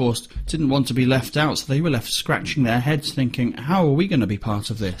RAF, of course, didn't want to be left out, so they were left scratching their heads thinking, how are we going to be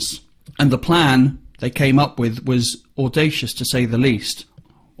part of this? And the plan they came up with was audacious, to say the least.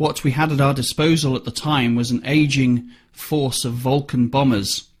 What we had at our disposal at the time was an aging force of Vulcan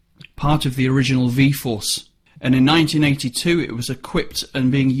bombers, part of the original V-Force. And in 1982 it was equipped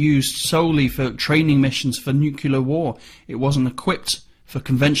and being used solely for training missions for nuclear war. It wasn't equipped for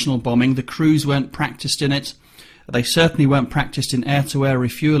conventional bombing. The crews weren't practiced in it. They certainly weren't practiced in air-to-air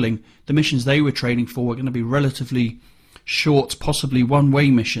refuelling. The missions they were training for were going to be relatively short, possibly one-way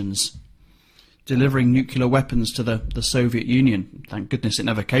missions, delivering nuclear weapons to the Soviet Union. Thank goodness it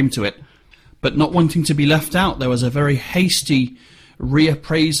never came to it. But not wanting to be left out, there was a very hasty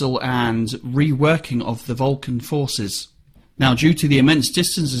reappraisal and reworking of the Vulcan forces. Now, due to the immense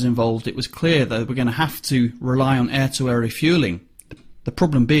distances involved, it was clear that we're going to have to rely on air-to-air refuelling. The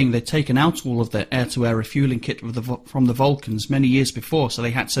problem being they'd taken out all of the air-to-air refuelling kit from the Vulcans many years before, so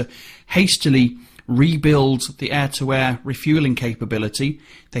they had to hastily rebuild the air-to-air refuelling capability.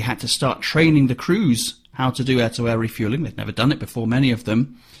 They had to start training the crews how to do air-to-air refuelling. They'd never done it before, many of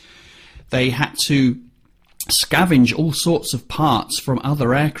them. They had to scavenge all sorts of parts from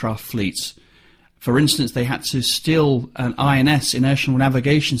other aircraft fleets. For instance, they had to steal an INS, inertial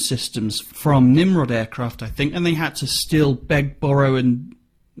navigation systems, from Nimrod aircraft, I think, and they had to steal, beg, borrow and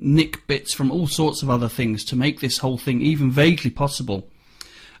nick bits from all sorts of other things to make this whole thing even vaguely possible.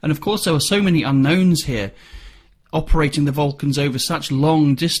 And of course there were so many unknowns here. Operating the Vulcans over such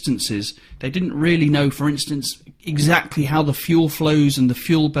long distances, they didn't really know, for instance, exactly how the fuel flows and the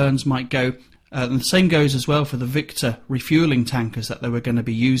fuel burns might go. And the same goes as well for the Victor refueling tankers that they were going to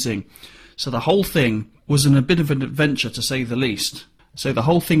be using. So the whole thing was a bit of an adventure, to say the least. So the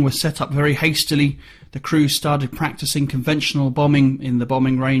whole thing was set up very hastily. The crews started practicing conventional bombing in the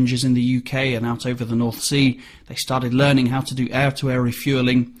bombing ranges in the UK and out over the North Sea. They started learning how to do air-to-air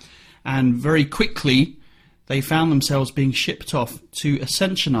refueling. And very quickly they found themselves being shipped off to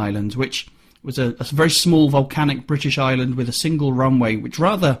Ascension Island, which was a very small volcanic British island with a single runway, which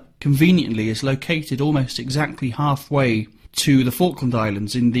rather conveniently is located almost exactly halfway to the Falkland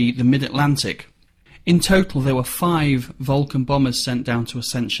Islands in the mid-Atlantic. In total, there were 5 Vulcan bombers sent down to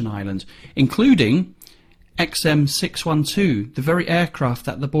Ascension Island, including XM612, the very aircraft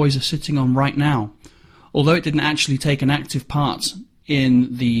that the boys are sitting on right now. Although it didn't actually take an active part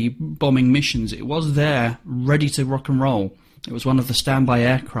in the bombing missions, it was there, ready to rock and roll. It was one of the standby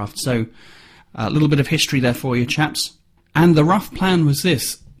aircraft, so a little bit of history there for you, chaps. And the rough plan was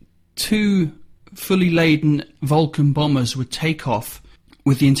this: 2 fully laden Vulcan bombers would take off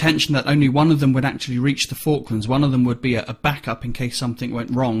with the intention that only one of them would actually reach the Falklands. One of them would be a backup in case something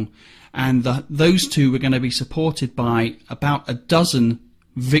went wrong. And those 2 were going to be supported by about a dozen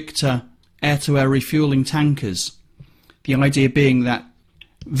Victor air-to-air refueling tankers. The idea being that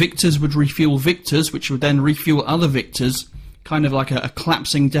Victors would refuel Victors, which would then refuel other Victors, kind of like a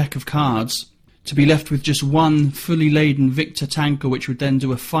collapsing deck of cards, to be left with just one fully laden Victor tanker, which would then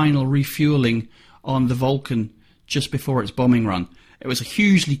do a final refueling on the Vulcan just before its bombing run. It was a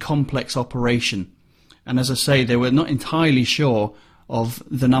hugely complex operation, and as I say, they were not entirely sure of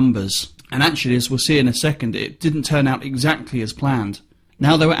the numbers. And actually, as we'll see in a second, it didn't turn out exactly as planned.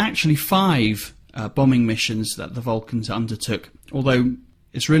 Now, there were actually 5 bombing missions that the Vulcans undertook, although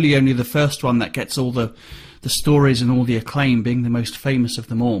it's really only the first one that gets all the stories and all the acclaim, being the most famous of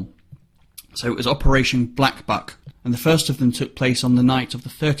them all. So it was Operation Blackbuck, and the first of them took place on the night of the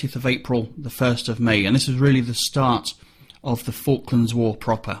 30th of April, the 1st of May, and this was really the start of the Falklands War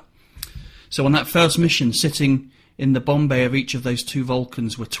proper. So on that first mission, sitting in the bomb bay of each of those two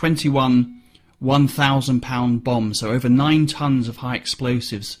Vulcans were 21 1,000-pound bombs, so over 9 tons of high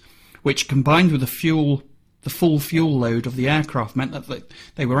explosives, which combined with the full fuel load of the aircraft meant that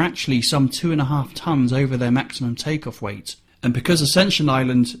they were actually some 2.5 tons over their maximum takeoff weight. And because Ascension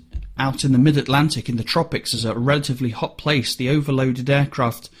Island, out in the mid-Atlantic in the tropics, is a relatively hot place, the overloaded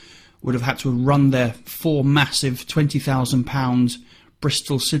aircraft would have had to run their 4 massive 20,000-pound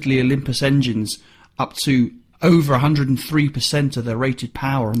Bristol Siddeley Olympus engines up to over 103% of their rated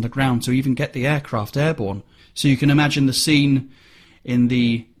power on the ground to even get the aircraft airborne. So you can imagine the scene in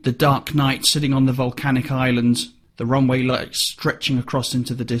the dark night, sitting on the volcanic island, the runway lights stretching across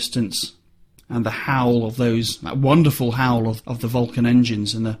into the distance, and the howl of that wonderful howl of the Vulcan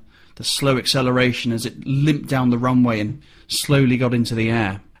engines, and the slow acceleration as it limped down the runway and slowly got into the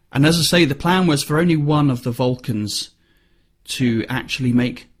air. And as I say, the plan was for only one of the Vulcans to actually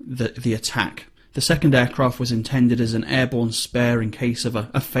make the attack. The second aircraft was intended as an airborne spare in case of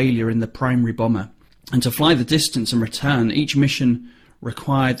a failure in the primary bomber. And to fly the distance and return, each mission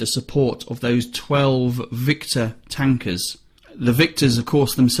required the support of those 12 Victor tankers. The Victors, of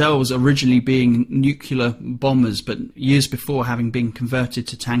course, themselves originally being nuclear bombers, but years before having been converted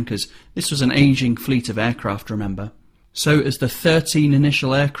to tankers. This was an aging fleet of aircraft, remember. So as the 13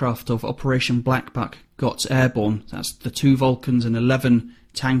 initial aircraft of Operation Blackbuck got airborne, that's the 2 Vulcans and 11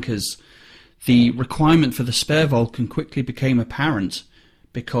 tankers, the requirement for the spare Vulcan quickly became apparent,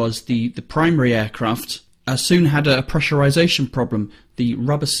 because the primary aircraft soon had a pressurization problem. The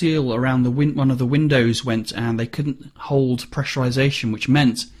rubber seal around one of the windows went, and they couldn't hold pressurization, which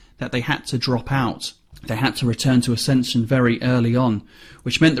meant that they had to drop out. They had to return to Ascension very early on,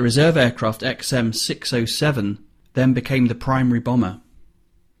 which meant the reserve aircraft XM607 then became the primary bomber.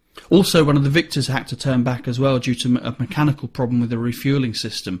 Also, one of the Victors had to turn back as well due to a mechanical problem with the refueling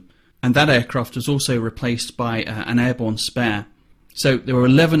system, and that aircraft was also replaced by an airborne spare. So there were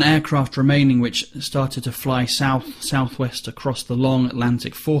 11 aircraft remaining, which started to fly south-southwest across the long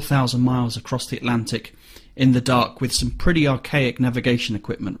Atlantic, 4,000 miles across the Atlantic in the dark, with some pretty archaic navigation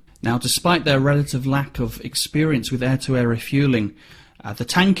equipment. Now, despite their relative lack of experience with air-to-air refueling, the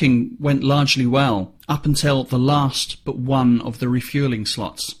tanking went largely well up until the last but one of the refueling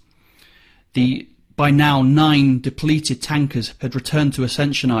slots. The by now 9 depleted tankers had returned to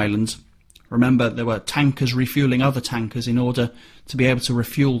Ascension Island. Remember, there were tankers refueling other tankers in order to be able to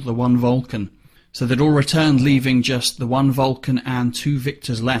refuel the 1 Vulcan. So they'd all returned, leaving just the 1 Vulcan and 2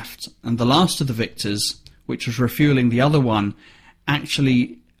 Victors left. And the last of the Victors, which was refueling the other one,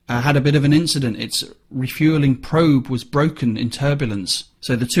 actually had a bit of an incident. Its refueling probe was broken in turbulence.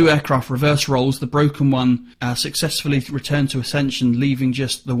 So the 2 aircraft reverse rolls. The broken one successfully returned to Ascension, leaving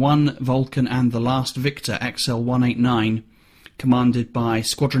just the 1 Vulcan and the last Victor, XL189, commanded by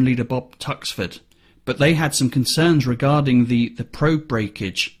Squadron Leader Bob Tuxford. But they had some concerns regarding the probe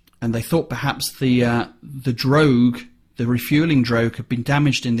breakage, and they thought perhaps the drogue, the refueling drogue, had been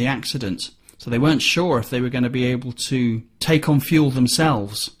damaged in the accident. So they weren't sure if they were going to be able to take on fuel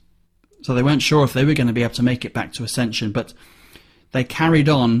themselves. So they weren't sure if they were going to be able to make it back to Ascension, but they carried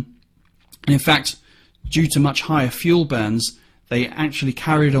on. And in fact, due to much higher fuel burns, they actually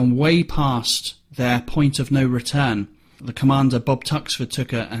carried on way past their point of no return. The commander, Bob Tuxford,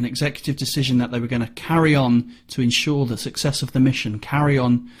 took an executive decision that they were going to carry on to ensure the success of the mission, carry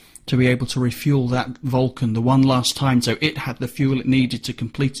on to be able to refuel that Vulcan the one last time so it had the fuel it needed to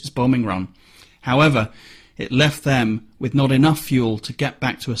complete its bombing run. However, it left them with not enough fuel to get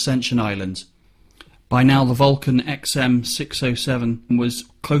back to Ascension Island. By now, the Vulcan XM607 was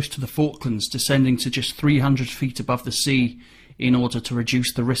close to the Falklands, descending to just 300 feet above the sea in order to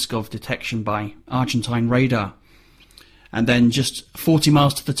reduce the risk of detection by Argentine radar. And then just 40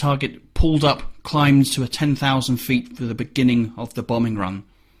 miles to the target, pulled up, climbed to 10,000 feet for the beginning of the bombing run.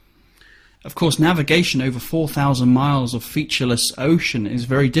 Of course, navigation over 4,000 miles of featureless ocean is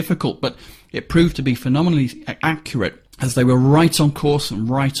very difficult, but it proved to be phenomenally accurate, as they were right on course and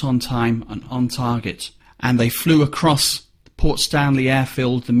right on time and on target. And they flew across Port Stanley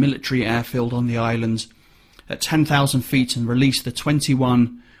airfield, the military airfield on the island, at 10,000 feet and released the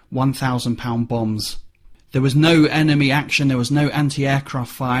 21 1,000-pound bombs. There was no enemy action, there was no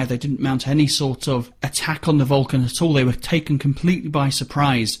anti-aircraft fire, they didn't mount any sort of attack on the Vulcan at all. They were taken completely by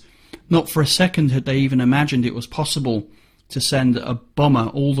surprise. Not for a second had they even imagined it was possible to send a bomber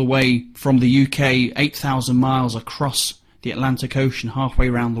all the way from the UK 8,000 miles across the Atlantic Ocean halfway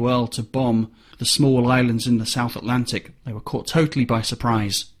around the world to bomb the small islands in the South Atlantic. They were caught totally by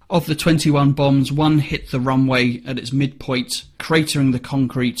surprise. Of the 21 bombs, one hit the runway at its midpoint, cratering the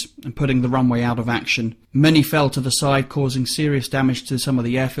concrete and putting the runway out of action. Many fell to the side, causing serious damage to some of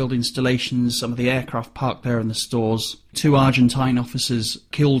the airfield installations, some of the aircraft parked there in the stores. 2 Argentine officers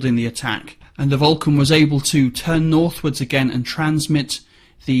killed in the attack. And the Vulcan was able to turn northwards again and transmit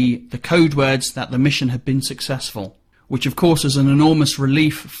the code words that the mission had been successful, which of course is an enormous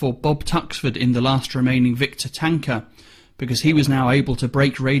relief for Bob Tuxford in the last remaining Victor tanker, because he was now able to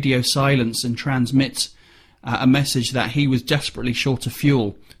break radio silence and transmit a message that he was desperately short of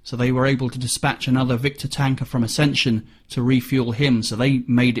fuel. So they were able to dispatch another Victor tanker from Ascension to refuel him, so they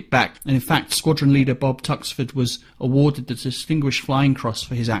made it back. And in fact, Squadron Leader Bob Tuxford was awarded the Distinguished Flying Cross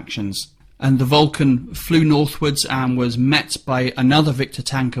for his actions. And the Vulcan flew northwards and was met by another Victor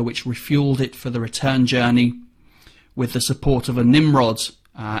tanker which refueled it for the return journey. With the support of a Nimrod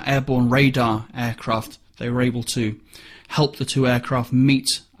airborne radar aircraft, they were able to help the 2 aircraft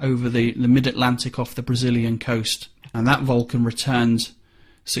meet over the mid-Atlantic off the Brazilian coast. And that Vulcan returned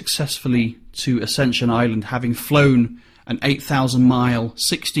successfully to Ascension Island, having flown an 8,000-mile,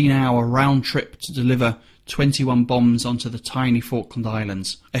 16-hour round trip to deliver 21 bombs onto the tiny Falkland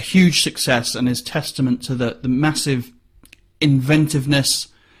Islands. A huge success, and is testament to the massive inventiveness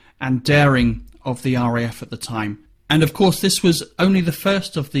and daring of the RAF at the time. And of course, this was only the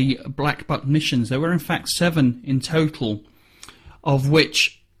first of the Black Buck missions. There were in fact 7 in total, of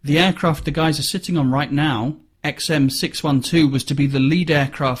which the aircraft the guys are sitting on right now, XM612, was to be the lead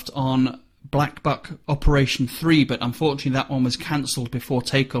aircraft on Black Buck Operation 3, but unfortunately that one was cancelled before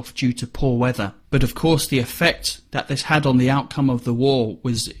takeoff due to poor weather. But of course the effect that this had on the outcome of the war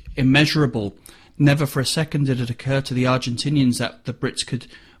was immeasurable. Never for a second did it occur to the Argentinians that the Brits could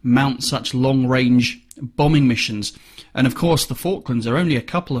mount such long-range bombing missions. And of course the Falklands are only a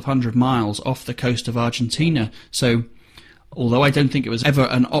couple of 100 miles off the coast of Argentina, so although I don't think it was ever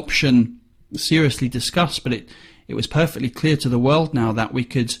an option seriously discussed, but it was perfectly clear to the world now that we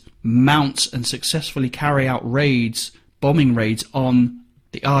could mount and successfully carry out raids, bombing raids on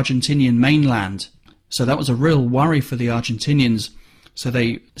the Argentinian mainland. So that was a real worry for the Argentinians. So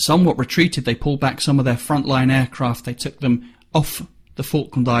they somewhat retreated. They pulled back some of their frontline aircraft. They took them off the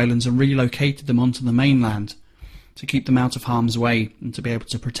Falkland Islands and relocated them onto the mainland to keep them out of harm's way and to be able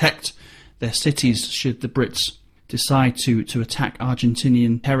to protect their cities should the Brits decide to attack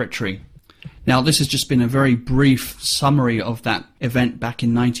Argentinian territory. Now, this has just been a very brief summary of that event back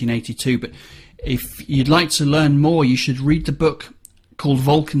in 1982, but if you'd like to learn more, you should read the book called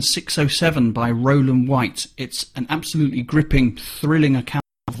Vulcan 607 by Roland White. It's an absolutely gripping, thrilling account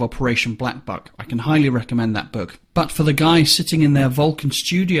of Operation Black Buck. I can highly recommend that book. But for the guy sitting in their Vulcan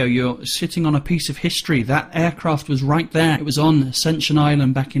studio, you're sitting on a piece of history. That aircraft was right there. It was on Ascension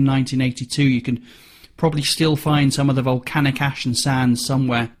Island back in 1982. You can probably still find some of the volcanic ash and sand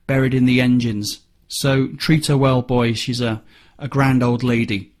somewhere buried in the engines. So treat her well, boys. She's a grand old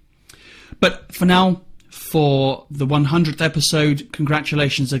lady. But for now, for the 100th episode,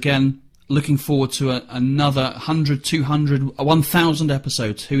 congratulations again. Looking forward to another 100, 200, 1,000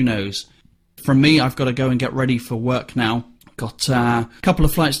 episodes. Who knows? From me, I've got to go and get ready for work now. Got a couple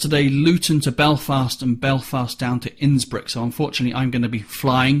of flights today, Luton to Belfast and Belfast down to Innsbruck. So unfortunately, I'm going to be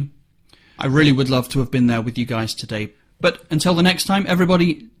flying. I really would love to have been there with you guys today. But until the next time,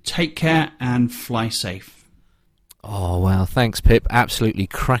 everybody, take care and fly safe. Oh, well, thanks, Pip. Absolutely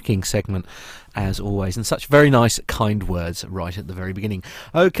cracking segment, as always. And such very nice, kind words right at the very beginning.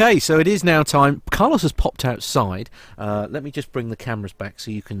 Okay, so it is now time. Carlos has popped outside. Let me just bring the cameras back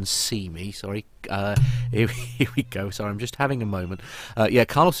so you can see me. Sorry. Here we go. Sorry, I'm just having a moment. Yeah,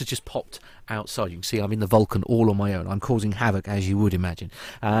 Carlos has just popped outside. You can see I'm in the Vulcan all on my own. I'm causing havoc, as you would imagine.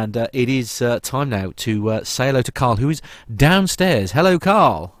 And it is time now to say hello to Carl, who is downstairs. Hello,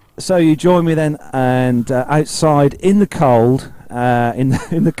 Carl. So you join me then, and outside in the cold, in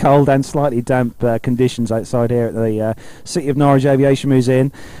the cold and slightly damp conditions outside here at the City of Norwich Aviation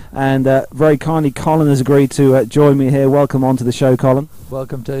Museum, and very kindly Colin has agreed to join me here. Welcome onto the show, Colin.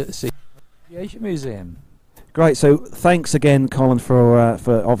 Welcome to City Aviation Museum. Great. So thanks again, Colin, for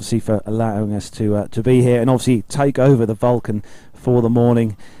obviously for allowing us to be here and obviously take over the Vulcan for the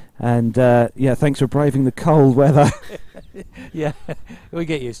morning. And yeah, thanks for braving the cold weather. Yeah, we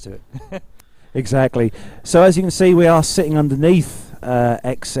get used to it. Exactly. So as you can see, we are sitting underneath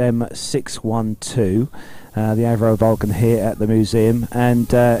XM612, the Avro Vulcan here at the museum. And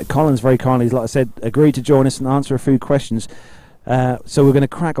Colin's very kindly, like I said, agreed to join us and answer a few questions. So we're going to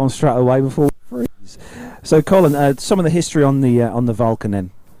crack on straight away before we freeze. So Colin, some of the history on the Vulcan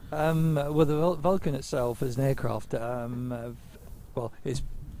then. Well, the Vulcan itself is an aircraft. Well, it's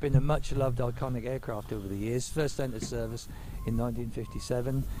been a much-loved iconic aircraft over the years. First entered service in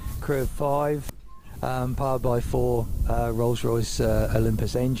 1957, crew of 5, powered by 4 Rolls-Royce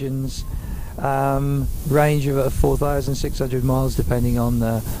Olympus engines, range of 4,600 miles depending on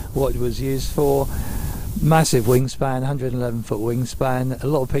what it was used for. Massive wingspan, 111-foot wingspan. A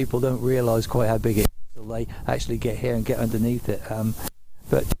lot of people don't realise quite how big it is until they actually get here and get underneath it.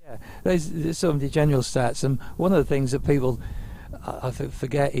 But yeah, there's some of the general stats, and one of the things that people I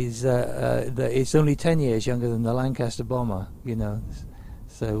forget is that it's only 10 years younger than the Lancaster bomber, you know.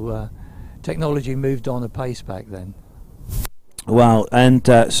 So technology moved on apace back then. Well, and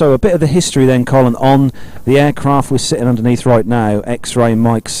so a bit of the history then, Colin, on the aircraft we're sitting underneath right now, X-Ray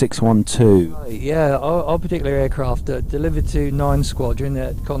Mike 612. Right, yeah, our particular aircraft delivered to 9 Squadron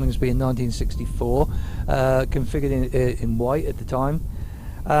at Coningsby in 1964, configured in white at the time.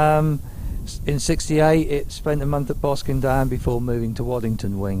 In 68 it spent a month at Boscombe Down before moving to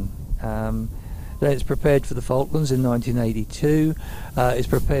Waddington Wing. Then it's prepared for the Falklands in 1982. It's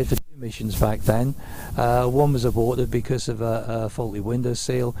prepared for 2 missions back then. One was aborted because of a faulty window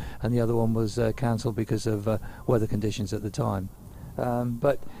seal, and the other one was cancelled because of weather conditions at the time.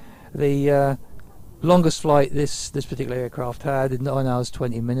 But the longest flight this particular aircraft had, 9 hours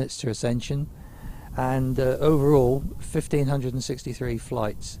 20 minutes to ascension, and overall 1,563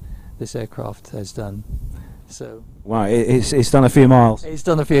 flights this aircraft has done. So wow, it's done a few miles. It's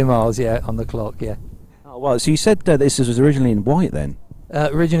done a few miles, yeah, on the clock, yeah. Oh, well, so you said this was originally in white then?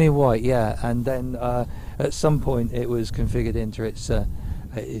 Originally white, yeah, and then at some point it was configured into its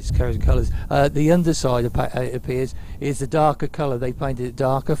current colours. The underside, it appears, is the darker colour. They painted it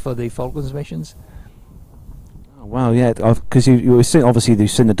darker for the Falklands missions. Oh, wow, yeah, because obviously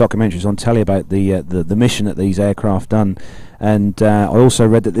you've seen the documentaries on telly about the mission that these aircraft done, and I also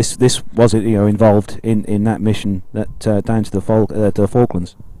read that this was involved in that mission that down to the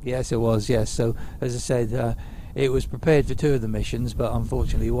Falklands. Yes, it was. Yes, so as I said, it was prepared for 2 of the missions, but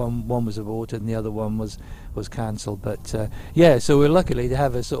unfortunately one was aborted and the other one was cancelled. But yeah, so we're lucky to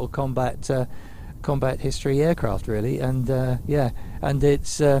have a sort of combat history aircraft, really, and yeah, and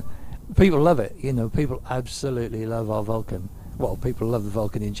it's people love it. You know, people absolutely love our Vulcan. Well, people love the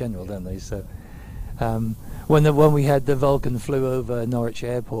Vulcan in general, don't they? So when we had the Vulcan flew over Norwich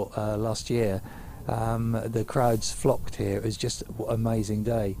Airport last year, the crowds flocked here. It was just an amazing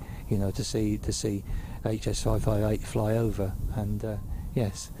day, you know, to see HS 558 fly over, and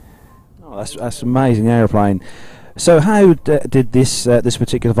yes. Oh, that's an amazing aeroplane. So how did this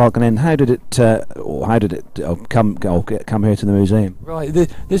particular Vulcan end? How did it come here to the museum? Right,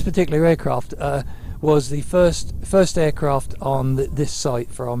 this particular aircraft was the first aircraft on this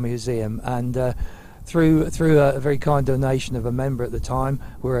site for our museum, and through a very kind donation of a member at the time,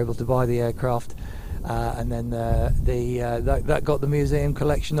 we were able to buy the aircraft. And then that got the museum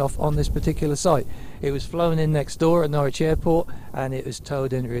collection off on this particular site. It was flown in next door at Norwich Airport, and it was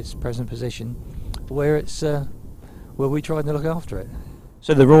towed into its present position, where we tried to look after it.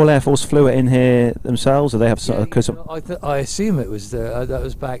 So the Royal Air Force flew it in here themselves, or they have sort of? I assume it was that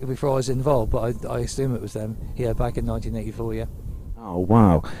was back before I was involved, but I assume it was them. Yeah, back in 1984. Yeah. Oh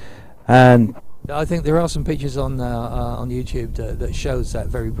wow! And I think there are some pictures on YouTube that shows that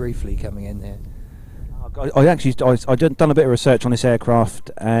very briefly coming in there. I done a bit of research on this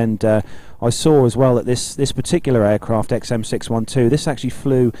aircraft, and I saw as well that this particular aircraft, XM612, this actually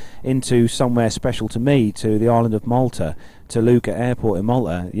flew into somewhere special to me, to the island of Malta, to Lucca Airport in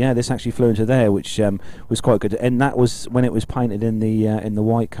Malta. Yeah, this actually flew into there, which was quite good, and that was when it was painted in the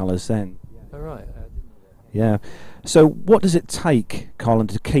white colours then. All right. Yeah. So what does it take, Colin,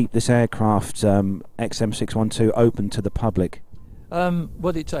 to keep this aircraft XM612 open to the public?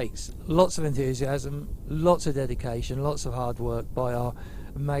 What it takes, lots of enthusiasm, lots of dedication, lots of hard work by our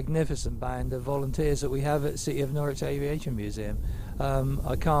magnificent band of volunteers that we have at City of Norwich Aviation Museum.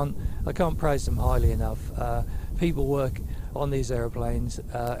 I can't praise them highly enough. People work on these aeroplanes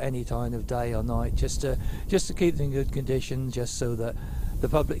any time of day or night just to keep them in good condition, just so that the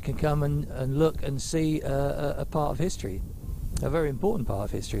public can come and look and see a part of history, a very important part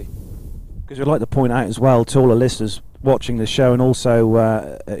of history. Because we'd like to point out as well to all the listeners watching the show and also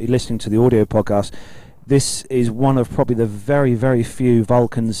listening to the audio podcast, this is one of probably the very, very few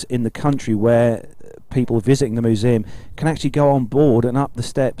Vulcans in the country where people visiting the museum can actually go on board and up the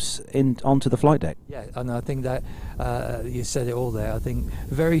steps onto the flight deck. Yeah, and I think that you said it all there. I think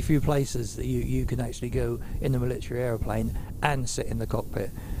very few places that you can actually go in a military aeroplane and sit in the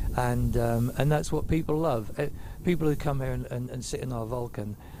cockpit, and that's what people love. People who come here and sit in our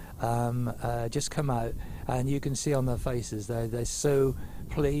Vulcan just come out, and you can see on their faces they're so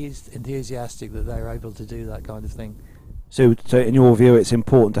pleased, enthusiastic that they're able to do that kind of thing. So in your view, it's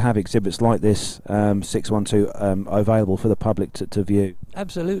important to have exhibits like this 612 available for the public to view.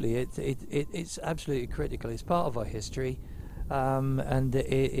 Absolutely, it's absolutely critical. It's part of our history, and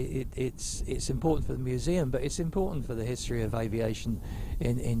it's important for the museum, but it's important for the history of aviation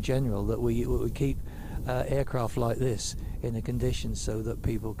in general that we keep aircraft like this in a condition so that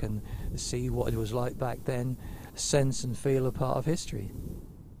people can see what it was like back then, sense and feel a part of history.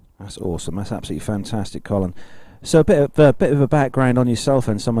 That's awesome. That's absolutely fantastic, Colin. So a bit of a background on yourself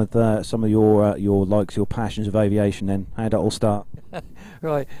and some of your likes, your passions of aviation. Then how did it all start?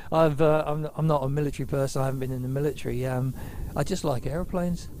 Right, I'm not a military person. I haven't been in the military. I just like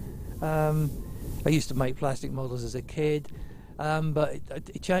aeroplanes. I used to make plastic models as a kid, but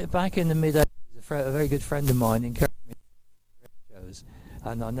back in the mid-80s, a very good friend of mine encouraged me to air shows,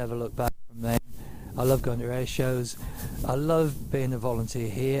 and I never looked back from then. I love going to air shows. I love being a volunteer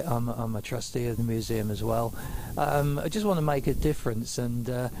here. I'm a trustee of the museum as well. I just want to make a difference, and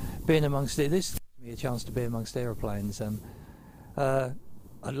being amongst it, this gives me a chance to be amongst aeroplanes. I'd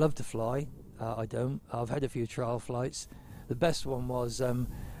love to fly. I don't. I've had a few trial flights. The best one was a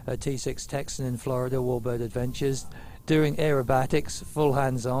T6 Texan in Florida, Warbird Adventures, doing aerobatics, full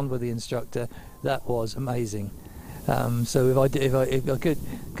hands-on with the instructor. That was amazing. So if I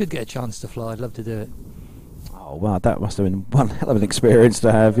could get a chance to fly, I'd love to do it. Oh wow, that must have been one hell of an experience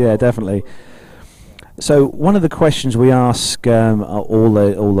to have. Yeah, definitely. So one of the questions we ask all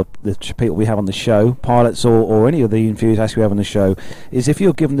the people we have on the show, pilots or any of the enthusiasts we have on the show, is if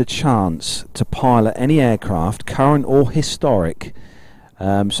you're given the chance to pilot any aircraft, current or historic,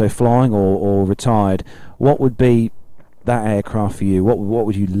 so flying or retired, what would be that aircraft for you? What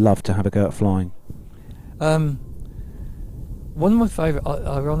would you love to have a go at flying? One of my favourite,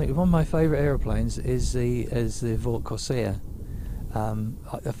 ironically, one of my favourite aeroplanes is the Vought Corsair.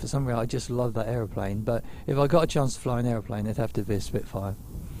 For some reason, I just love that aeroplane. But if I got a chance to fly an aeroplane, it'd have to be a Spitfire.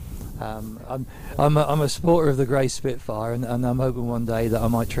 I'm a supporter of the grey Spitfire, and I'm hoping one day that I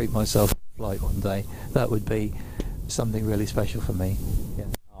might treat myself to a flight one day. That would be something really special for me. Yeah.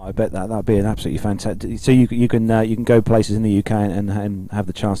 I bet that'd be an absolutely fantastic. So you can go places in the UK and have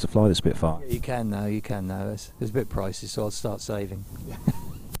the chance to fly the Spitfire. Yeah, you can now. It's a bit pricey, so I'll start saving.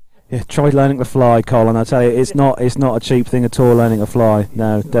 Yeah, try learning to fly, Colin. I tell you, it's not a cheap thing at all. Learning to fly,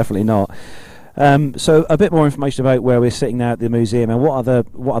 no, definitely not. So a bit more information about where we're sitting now at the museum, and what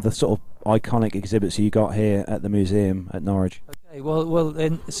are the sort of iconic exhibits you got here at the museum at Norwich. Okay, well,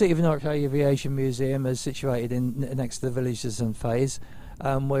 the City of Norwich Aviation Museum is situated next to the Village of St Faith's.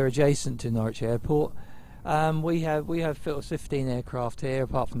 We're adjacent to Norwich Airport. We have 15 aircraft here,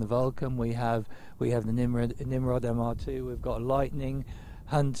 apart from the Vulcan. We have the Nimrod MR2. We've got Lightning,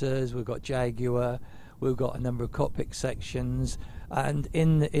 Hunters. We've got Jaguar. We've got a number of cockpit sections, and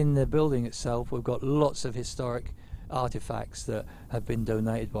in the building itself, we've got lots of historic artifacts that have been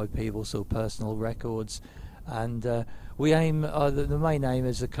donated by people, so personal records. And we aim. The main aim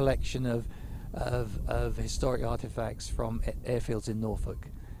is a collection of historic artifacts from airfields in Norfolk.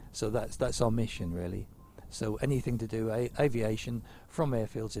 So that's our mission, really. So anything to do aviation from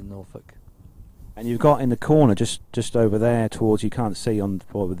airfields in Norfolk. And you've got in the corner, just over there towards, you can't see on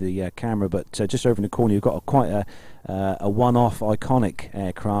with the camera, but just over in the corner, you've got quite a one-off iconic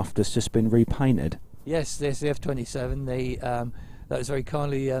aircraft that's just been repainted. Yes, there's the F-27. That was very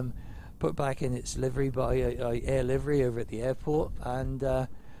kindly put back in its livery by Air Livery over at the airport, and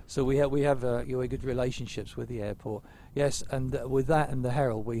so we have good relationships with the airport. Yes, and with that and the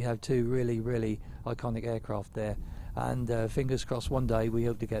Herald, we have two really, really iconic aircraft there, and fingers crossed one day we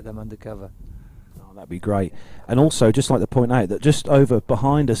hope to get them undercover. Oh, that'd be great. And also, just like to point out that just over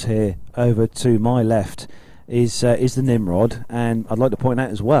behind us here, over to my left, is the Nimrod, and I'd like to point out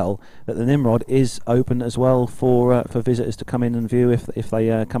as well that the Nimrod is open as well for visitors to come in and view if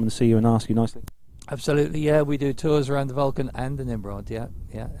they come and see you and ask you nicely. Absolutely, yeah. We do tours around the Vulcan and the Nimrod. Yeah.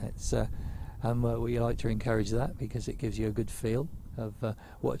 It's we like to encourage that because it gives you a good feel of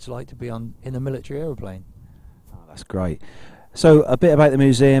what it's like to be in a military aeroplane. Oh, that's great. So a bit about the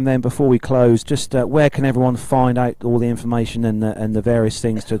museum then before we close. Just where can everyone find out all the information and the various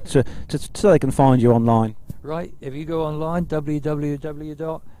things so they can find you online? Right. If you go online,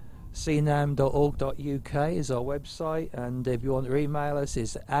 www.cnam.org.uk is our website, and if you want to email us,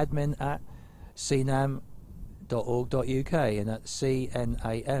 it's admin@cnam.org.uk, and that's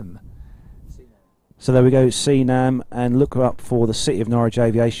CNAM. So there we go, CNAM, and look up for the City of Norwich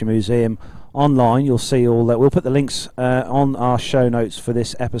Aviation Museum online. You'll see all that. We'll put the links on our show notes for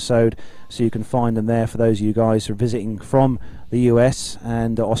this episode, so you can find them there for those of you guys who are visiting from the US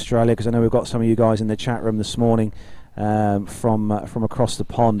and Australia, because I know we've got some of you guys in the chat room this morning from across the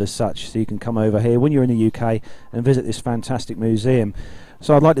pond as such, so you can come over here when you're in the UK and visit this fantastic museum.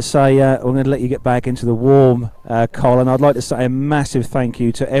 So I'd like to say, I'm going to let you get back into the warm, Colin. I'd like to say a massive thank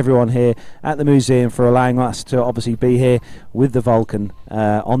you to everyone here at the museum for allowing us to obviously be here with the Vulcan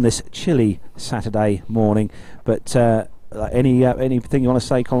on this chilly Saturday morning. But anything you want to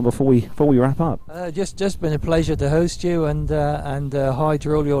say, Colin, before we wrap up? Just been a pleasure to host you, and hi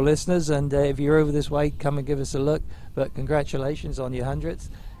to all your listeners. And if you're over this way, come and give us a look. But congratulations on your 100th,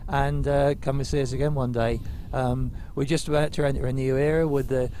 and come and see us again one day. We're just about to enter a new era with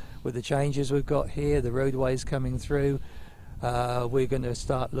the changes we've got here, the roadways coming through. We're going to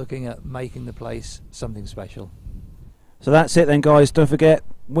start looking at making the place something special. So that's it then, guys. Don't forget,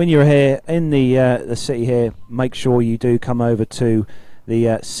 when you're here in the city here, make sure you do come over to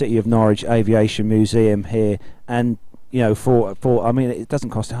the City of Norwich Aviation Museum here, and for I mean, it doesn't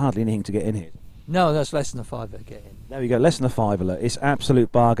cost hardly anything to get in here. No, that's less than a £5 to get in. There we go, less than a £5. It's absolute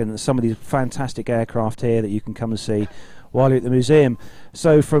bargain. And some of these fantastic aircraft here that you can come and see while you're at the museum.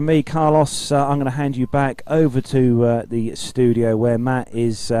 So from me, Carlos, I'm going to hand you back over to the studio where Matt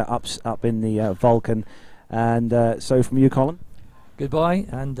is up in the Vulcan. And so from you, Colin. Goodbye,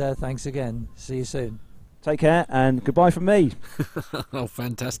 and thanks again. See you soon. Take care, and goodbye from me. Oh,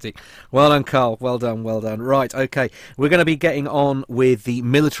 fantastic. Well done, Carl. Well done, well done. Right, OK. We're going to be getting on with the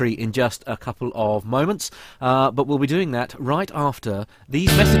military in just a couple of moments, but we'll be doing that right after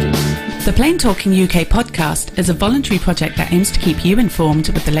these messages. The Plain Talking UK podcast is a voluntary project that aims to keep you informed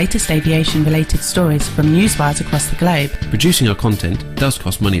with the latest aviation-related stories from newswires across the globe. Producing our content does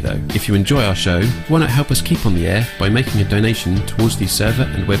cost money though. If you enjoy our show, why not help us keep on the air by making a donation towards the server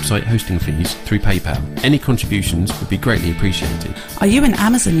and website hosting fees through PayPal. Any contributions would be greatly appreciated. Are you an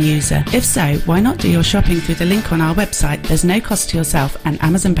Amazon user? If so, why not do your shopping through the link on our website? There's no cost to yourself, and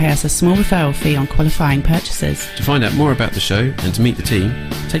Amazon pay us a small referral fee on qualifying purchases. To find out more about the show and to meet the team,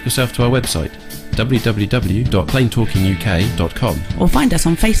 take yourself to our website www.plaintalkinguk.com, or find us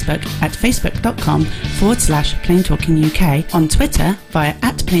on Facebook at facebook.com/plaintalkinguk, on Twitter via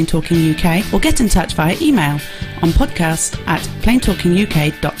 @plaintalkinguk, or get in touch via email on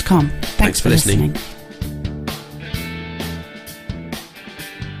podcast@plaintalkinguk.com. Thanks for listening.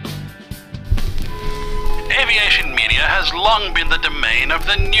 Aviation media has long been the domain of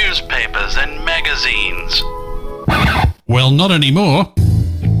the newspapers and magazines. Well, not anymore.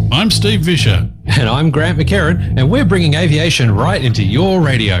 I'm Steve Vischer. And I'm Grant McCarran, and we're bringing aviation right into your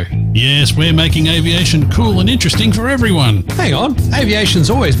radio. Yes, we're making aviation cool and interesting for everyone. Hang on, aviation's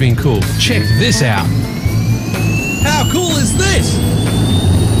always been cool. Check this out. How cool is this?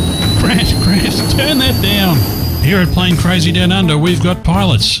 Grant, turn that down. Here at Plane Crazy Down Under, we've got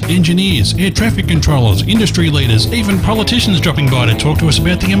pilots, engineers, air traffic controllers, industry leaders, even politicians dropping by to talk to us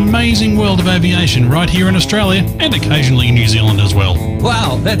about the amazing world of aviation right here in Australia and occasionally in New Zealand as well.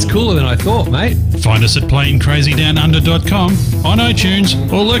 Wow, that's cooler than I thought, mate. Find us at planecrazydownunder.com, on iTunes,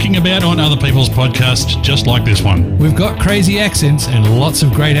 or lurking about on other people's podcasts just like this one. We've got crazy accents and lots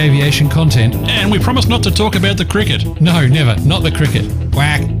of great aviation content. And we promise not to talk about the cricket. No, never. Not the cricket.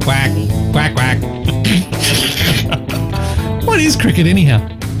 Quack, quack, quack, quack. What is cricket anyhow?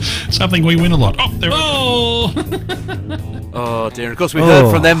 Something we win a lot. Oh, there Oh dear! And of course, we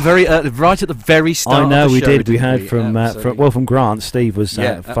heard from them right at the very start. I know of the we show, did. We heard from Grant. Steve was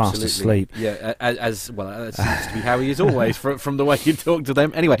fast asleep. Yeah, as well. That seems to be how he is always from the way you talk to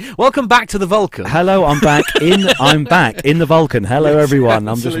them. Anyway, welcome back to the Vulcan. Hello, I'm back in the Vulcan. Hello, everyone.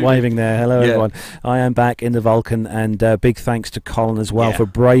 I'm just waving there. Hello, everyone. I am back in the Vulcan, and big thanks to Colin as well for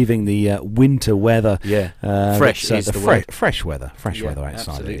braving the winter weather. Yeah, fresh is the word. Fresh weather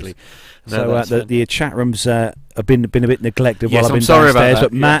outside. Absolutely. So the chat rooms have been a bit neglected while I've been sorry downstairs, about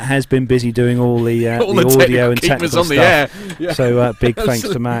that, but Matt has been busy doing all the all the the audio and technical on stuff. The air. Yeah. So big thanks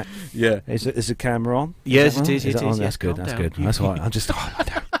to Matt. Yeah. Is the camera on? Yes, it is. It on? Yes, That's good. That's good. That's all right. I'm just.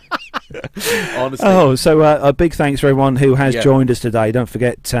 Honestly. So a big thanks for everyone who has joined us today. Don't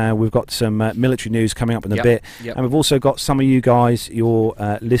forget, we've got some military news coming up in a bit, and we've also got some of you guys, your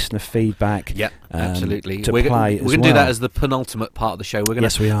listener feedback. Yeah, absolutely. We're going to do that as the penultimate part of the show. We're going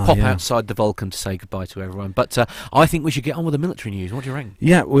to pop outside the Vulcan to say goodbye to everyone. But I think we should get on with the military news. What do you reckon?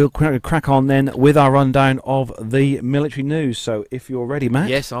 Yeah, we'll crack on then with our rundown of the military news. So if you're ready, Matt.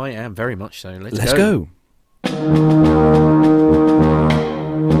 Yes, I am very much so. Let's go.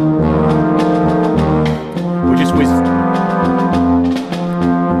 We'll just whiz.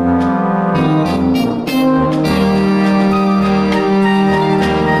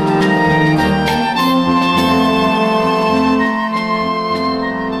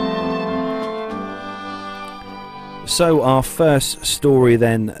 So our first story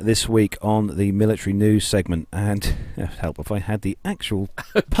then this week on the military news segment, and help if I had the actual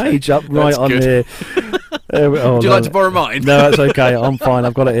page up right on here. Would you like to borrow mine? No, that's okay. I'm fine.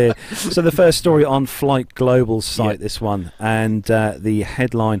 I've got it here. So the first story on Flight Global's site, this one, and the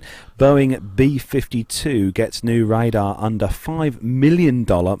headline: Boeing B-52 gets new radar under $5 million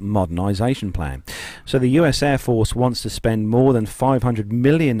modernisation plan. So the US Air Force wants to spend more than $500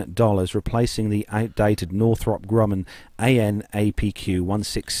 million replacing the outdated Northrop Grumman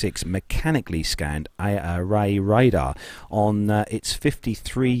AN/APQ-166 mechanically scanned array radar on its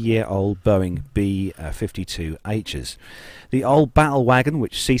 53-year-old Boeing B-52Hs. The old battle wagon,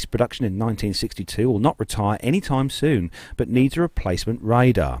 which ceased production in 1962, will not retire anytime soon, but needs a replacement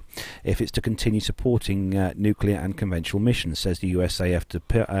radar if it's to continue supporting nuclear and conventional missions, says the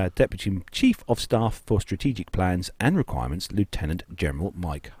USAF Deputy Chief of Staff for Strategic Plans and Requirements, Lieutenant General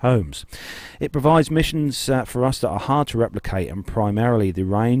Mike Holmes. It provides missions for us that are hard to replicate, and primarily the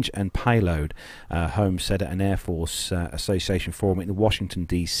range and payload, Holmes said at an Air Force Association forum in Washington,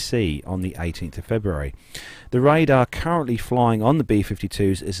 D.C. on the 18th of February. The radar currently flying on the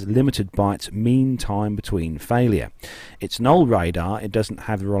B-52s is limited by its mean time between failure. It's an old radar, it doesn't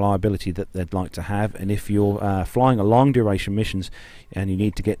have the reliability that they'd like to have, and if you're flying a long duration missions and you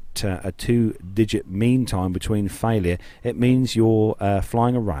need to get a 2-digit mean time between failure, it means you're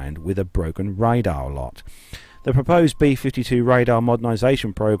flying around with a broken radar lot. The proposed B-52 Radar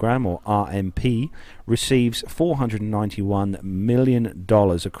Modernisation Programme, or RMP, receives $491 million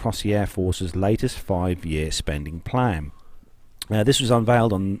across the Air Force's latest 5-year spending plan. This was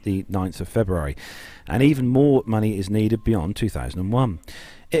unveiled on the 9th of February, and even more money is needed beyond 2001.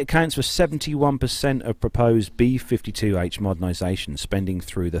 It accounts for 71% of proposed B-52H modernisation spending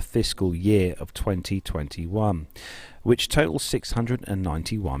through the fiscal year of 2021, which totals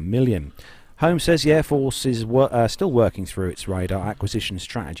 $691 million. Holmes says the Air Force is still working through its radar acquisition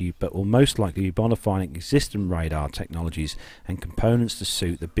strategy, but will most likely be modifying existing radar technologies and components to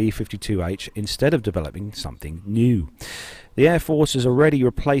suit the B-52H instead of developing something new. The Air Force has already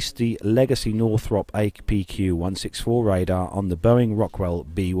replaced the legacy Northrop APQ-164 radar on the Boeing Rockwell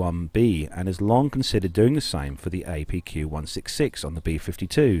B-1B and has long considered doing the same for the APQ-166 on the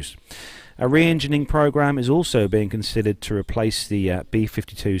B-52s. A re-engineering program is also being considered to replace the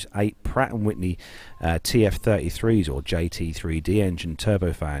B-52's 8 Pratt & Whitney TF-33s or JT3D engine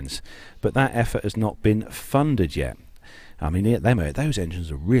turbofans, but that effort has not been funded yet. I mean, those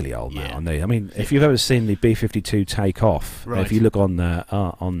engines are really old now, aren't they? I mean, if you've ever seen the B-52 take off, if you look on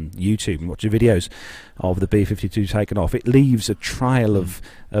YouTube and watch the videos of the B-52 taking off, it leaves a trail of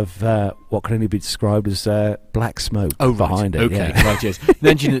what can only be described as black smoke behind it. Okay, right, yes. An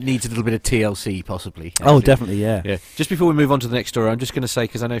engine that needs a little bit of TLC, possibly. Actually. Oh, definitely, yeah. Just before we move on to the next story, I'm just going to say,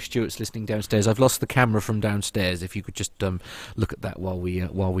 because I know Stuart's listening downstairs, I've lost the camera from downstairs. If you could just look at that while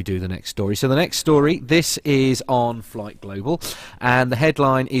we do the next story. So the next story, this is on Flight Global, and the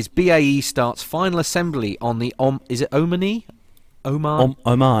headline is BAE starts final assembly on the is it Omani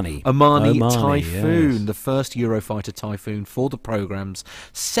Omani Typhoon, yes. The first Eurofighter Typhoon for the programme's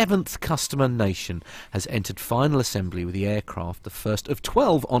 7th customer nation, has entered final assembly with the aircraft, the first of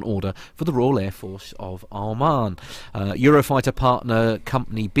 12 on order for the Royal Air Force of Oman. Eurofighter partner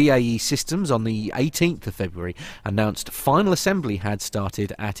company BAE Systems on the 18th of February announced final assembly had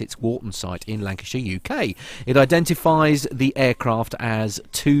started at its Warton site in Lancashire, UK. It identifies the aircraft as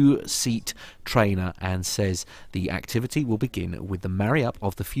 2-seat trainer and says the activity will begin with the marry-up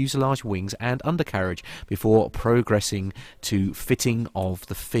of the fuselage, wings and undercarriage before progressing to fitting of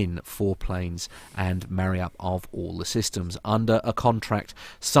the fin, foreplanes and marry-up of all the systems. Under a contract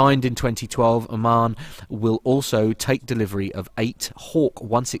signed in 2012, Oman will also take delivery of 8 Hawk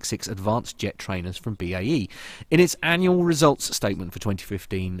 166 advanced jet trainers from BAE. In its annual results statement for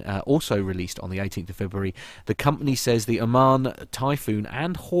 2015, also released on the 18th of February, the company says the Oman Typhoon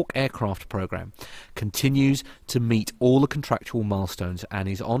and Hawk aircraft program continues to meet all the contractual milestones and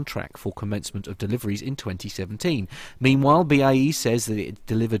is on track for commencement of deliveries in 2017. Meanwhile, BAE says that it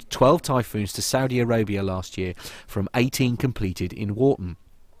delivered 12 Typhoons to Saudi Arabia last year from 18 completed in Warton.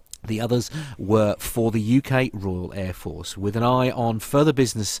 The others were for the UK Royal Air Force. With an eye on further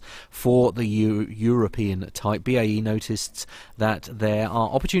business for the European type, BAE noticed that there are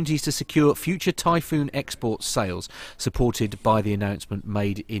opportunities to secure future Typhoon export sales, supported by the announcement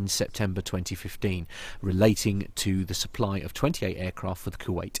made in September 2015 relating to the supply of 28 aircraft for the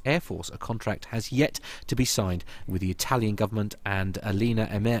Kuwait Air Force. A contract has yet to be signed with the Italian government and Alina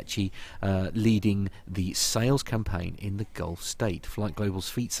Emerci leading the sales campaign in the Gulf state. Flight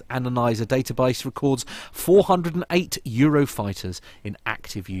Global's Feats Analyzer database records 408 Eurofighters in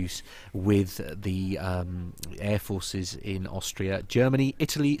active use with the air forces in Austria, Germany,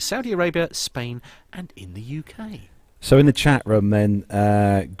 Italy, Saudi Arabia, Spain, and in the UK. So in the chat room, then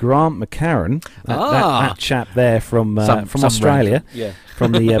Grant McCarran, that chap there from Australia,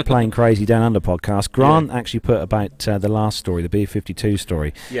 from the Playing Crazy Down Under podcast. Grant actually put about the last story, the B-52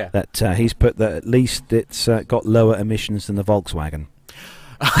 story, that he's put that at least it's got lower emissions than the Volkswagen.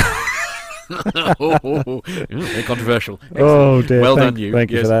 Very controversial. Excellent. Oh dear! Well done, you. Thank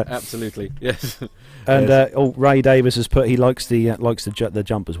you for that. Absolutely. Yes. And Ray Davis has put he likes the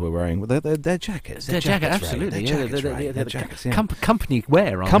jumpers we're wearing. They're jackets. They're jackets, absolutely. They're jackets. Company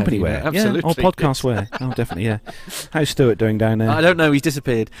wear. Company wear. Absolutely. Yeah. Or podcast wear. Oh, definitely. Yeah. How's Stuart doing down there? I don't know. He's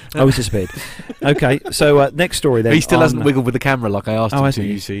disappeared. Oh, he's disappeared. Okay. So next story then. He still hasn't wiggled with the camera like I asked him to.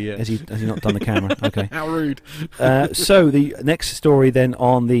 You see? Yeah. Has he not done the camera? Okay. How rude. So the next story then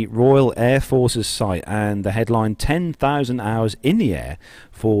on the Royal Air Force's site, and the headline: 10,000 hours in the air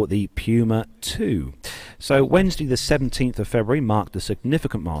for the Puma 2. So Wednesday the 17th of February marked a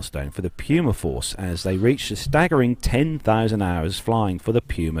significant milestone for the Puma Force as they reached a staggering 10,000 hours flying for the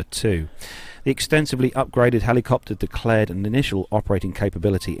Puma 2. The extensively upgraded helicopter declared an initial operating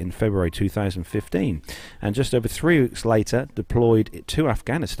capability in February 2015 and just over 3 weeks later deployed to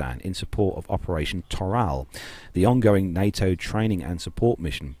Afghanistan in support of Operation Toral, the ongoing NATO training and support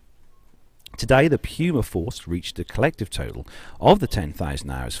mission. Today, the Puma Force reached a collective total of the 10,000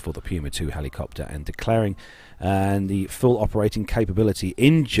 hours for the Puma 2 helicopter, and declaring the full operating capability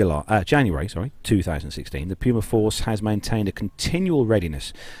in January 2016. The Puma Force has maintained a continual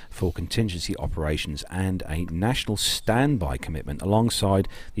readiness for contingency operations and a national standby commitment alongside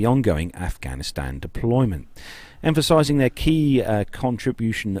the ongoing Afghanistan deployment. Emphasising their key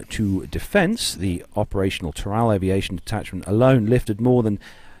contribution to defence, the Operational Toral Aviation Detachment alone lifted more than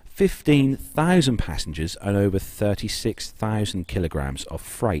 15,000 passengers and over 36,000 kilograms of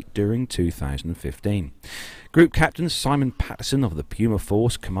freight during 2015. Group Captain Simon Patterson of the Puma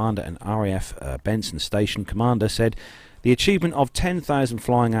Force, Commander and RAF Benson Station Commander, said the achievement of 10,000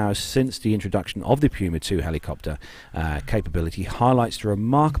 flying hours since the introduction of the Puma 2 helicopter capability highlights the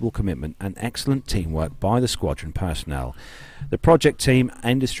remarkable commitment and excellent teamwork by the squadron personnel, the project team,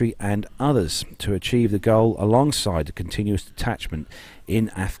 industry and others to achieve the goal alongside the continuous detachment in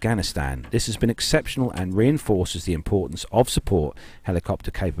Afghanistan. This has been exceptional and reinforces the importance of support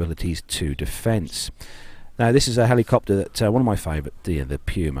helicopter capabilities to defence. Now, this is a helicopter that one of my favourite, the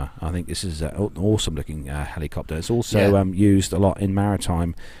Puma. I think this is an awesome-looking helicopter. It's also used a lot in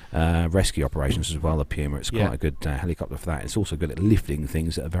maritime rescue operations as well. The Puma, it's quite a good helicopter for that. It's also good at lifting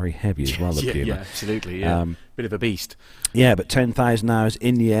things that are very heavy as well. The Puma, yeah, absolutely. Yeah, bit of a beast. Yeah, but 10,000 hours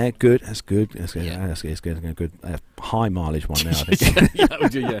in the air, good. That's good. That's good. That's good. High mileage one now, I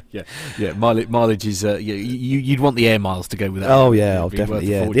think. yeah. Mileage is you'd want the air miles to go with that. Oh yeah, definitely.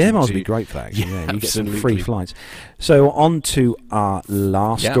 Yeah, the air miles would be great for that. Actually. Yeah, you get some free flights. So on to our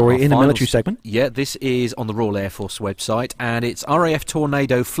last story in the military segment. Yeah, this is on the Royal Air Force website, and it's RAF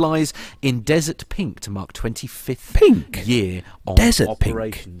Tornado flies in Desert Pink to mark 25th year of Desert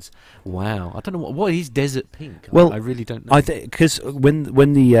operations. Pink. Wow, I don't know what is Desert Pink. Well, I really don't know. I think because when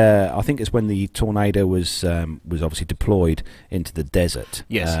the I think it's when the Tornado was obviously deployed into the desert.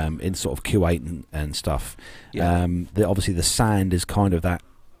 Yes. In sort of Kuwait and stuff. Yeah. Obviously the sand is kind of that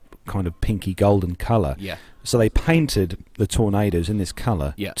kind of pinky golden colour. Yeah. So they painted the Tornadoes in this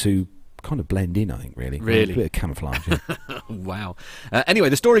colour to kind of blend in, I think, really. Really? A bit of camouflage, yeah. Wow. Anyway,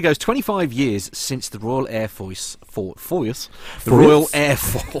 the story goes 25 years since the Royal Air Force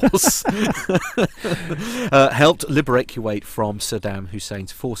helped liberate Kuwait from Saddam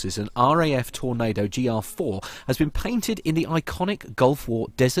Hussein's forces. An RAF Tornado GR4 has been painted in the iconic Gulf War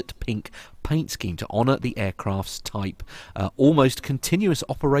Desert Pink paint scheme to honour the aircraft's type, almost continuous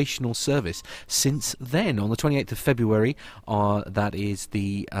operational service since then. On the 28th of February, that is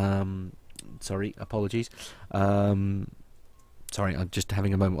the... Sorry, I'm just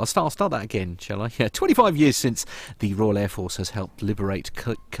having a moment. I'll start that again, shall I? Yeah, 25 years since the Royal Air Force has helped liberate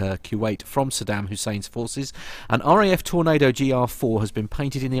Kuwait from Saddam Hussein's forces. An RAF Tornado GR4 has been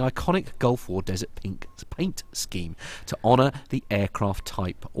painted in the iconic Gulf War Desert Pink paint scheme to honour the aircraft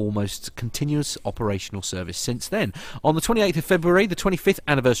type, almost continuous operational service since then. On the 28th of February, the 25th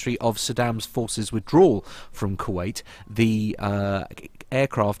anniversary of Saddam's forces' withdrawal from Kuwait, the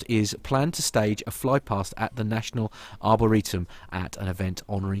aircraft is planned to stage a flypast at the National Arboretum at an event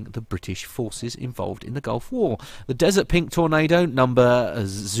honouring the British forces involved in the Gulf War. The Desert Pink Tornado, number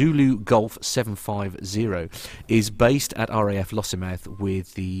Zulu Golf 750, is based at RAF Lossiemouth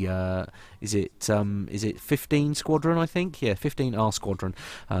with the is it 15 Squadron, I think? Yeah, 15R Squadron,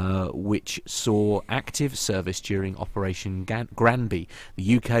 which saw active service during Operation Granby,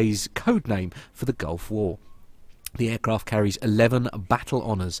 the UK's code name for the Gulf War. The aircraft carries 11 battle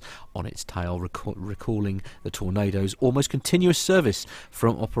honours on its tail, recalling the Tornado's almost continuous service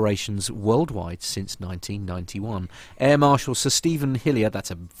from operations worldwide since 1991. Air Marshal Sir Stephen Hillier,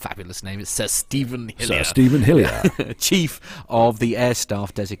 that's a fabulous name, it's Sir Stephen Hillier. Sir Stephen Hillier. Chief of the Air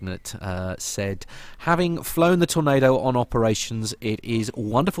Staff Designate, said, having flown the Tornado on operations, it is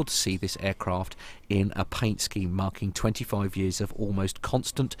wonderful to see this aircraft in a paint scheme marking 25 years of almost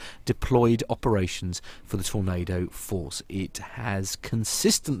constant deployed operations for the Tornado force. It has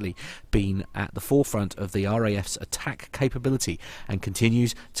consistently been at the forefront of the RAF's attack capability and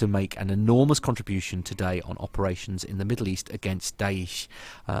continues to make an enormous contribution today on operations in the Middle East against Daesh,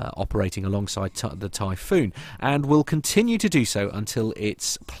 operating alongside the Typhoon, and will continue to do so until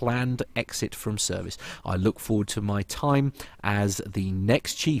its planned exit from service. I look forward to my time as the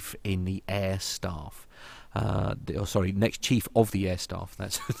next chief in the Air Staff. Next chief of the Air Staff.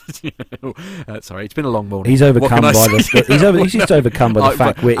 That's sorry, it's been a long morning. He's overcome by he's just overcome by the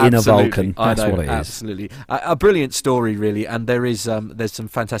fact we're in a Vulcan. That's what it is. Absolutely, a brilliant story, really. And there's some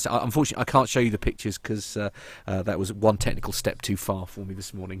fantastic. Unfortunately, I can't show you the pictures because that was one technical step too far for me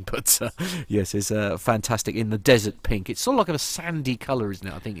this morning. But yes, it's fantastic in the desert pink. It's sort of like a sandy colour, isn't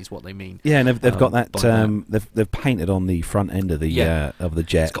it? I think is what they mean. Yeah, and they've got that. They've painted on the front end of the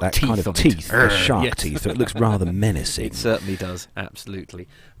jet that kind of teeth, the shark teeth. So it looks rather menacing. It certainly does, absolutely.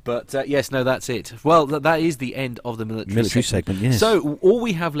 But yes, no, that's it. Well, that is the end of the military segment. Yes. So all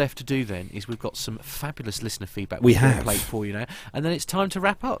we have left to do then is we've got some fabulous listener feedback. We have played for you now, and then it's time to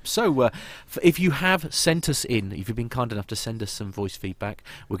wrap up. So if you have sent us in, if you've been kind enough to send us some voice feedback,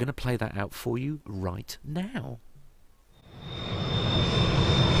 we're going to play that out for you right now.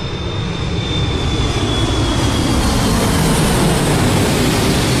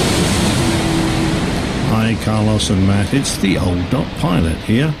 Hi Carlos and Matt, it's the old Dot Pilot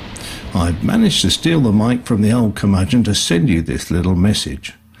here. I've managed to steal the mic from the old curmudgeon to send you this little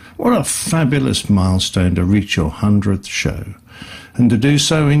message. What a fabulous milestone to reach your 100th show, and to do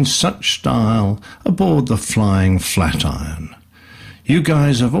so in such style aboard the Flying Flatiron. You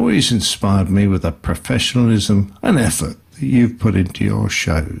guys have always inspired me with the professionalism and effort that you've put into your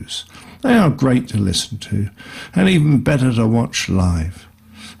shows. They are great to listen to, and even better to watch live.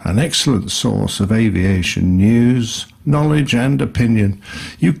 An excellent source of aviation news, knowledge and opinion.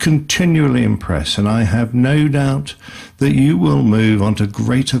 You continually impress, and I have no doubt that you will move on to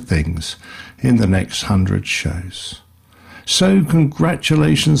greater things in the next 100 shows. So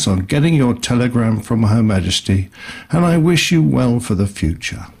congratulations on getting your telegram from Her Majesty, and I wish you well for the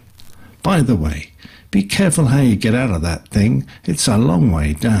future. By the way, be careful how you get out of that thing. It's a long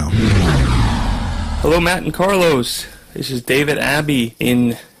way down. Hello, Matt and Carlos. This is David Abbey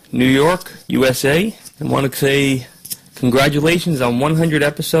in New York, USA, and want to say congratulations on 100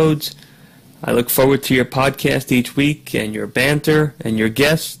 episodes. I look forward to your podcast each week and your banter and your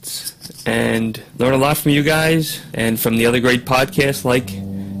guests, and learn a lot from you guys and from the other great podcasts like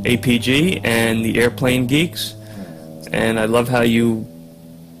APG and the Airplane Geeks. And I love how you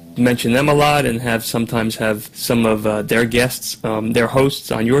mention them a lot and sometimes have some of their guests, their hosts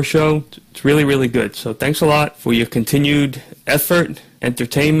on your show. It's really, really good. So thanks a lot for your continued effort,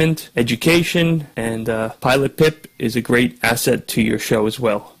 entertainment, education, and Pilot Pip is a great asset to your show as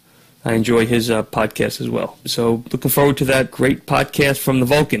well. I enjoy his podcast as well. So looking forward to that great podcast from the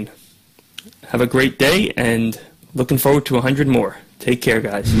Vulcan. Have a great day, and looking forward to 100 more. Take care,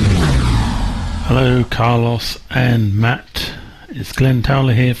 guys. Hello, Carlos and Matt. It's Glenn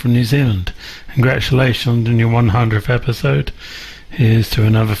Towler here from New Zealand. Congratulations on your 100th episode. Here's to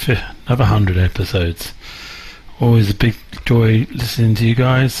another 100 episodes. Always a big joy listening to you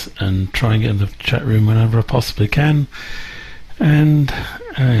guys and try and get in the chat room whenever I possibly can. And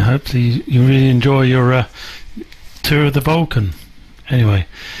hopefully you really enjoy your tour of the Vulcan. Anyway,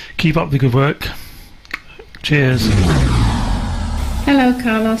 keep up the good work. Cheers. Hello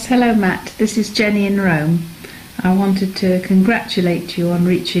Carlos, hello Matt. This is Jenny in Rome. I wanted to congratulate you on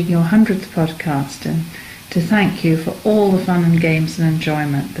reaching your 100th podcast and to thank you for all the fun and games and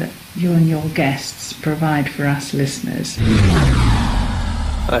enjoyment that you and your guests provide for us listeners.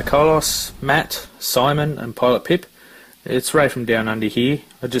 Carlos, Matt, Simon and Pilot Pip. It's Ray from Down Under here.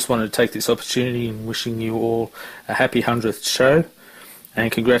 I just wanted to take this opportunity in wishing you all a happy 100th show.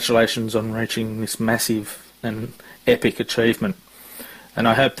 and congratulations on reaching this massive and epic achievement. And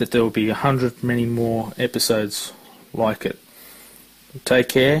I hope that there will be 100 many more episodes like it. Take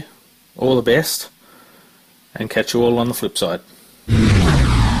care, all the best, and catch you all on the flip side.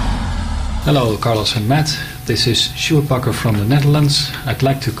 Hello Carlos and Matt, this is Sjoerd Bakker from the Netherlands. I'd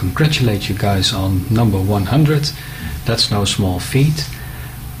like to congratulate you guys on number 100. That's no small feat.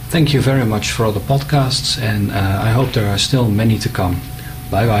 Thank you very much for all the podcasts, and I hope there are still many to come.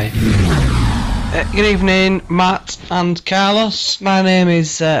 Bye bye. Good evening, Matt and Carlos. My name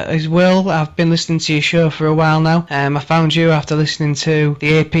is Will. I've been listening to your show for a while now. I found you after listening to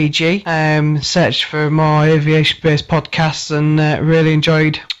the APG. Searched for more aviation-based podcasts and really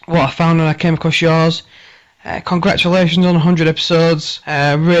enjoyed what I found when I came across yours. Congratulations on 100 episodes.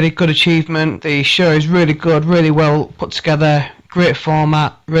 Really good achievement. The show is really good, really well put together. Great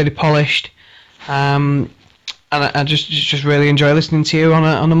format, really polished. And I just really enjoy listening to you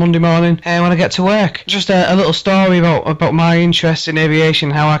on a Monday morning when I get to work. Just a little story about my interest in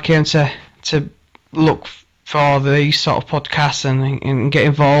aviation, how I came to look for these sort of podcasts and get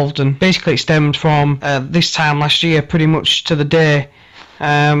involved. And basically it stemmed from this time last year, pretty much to the day.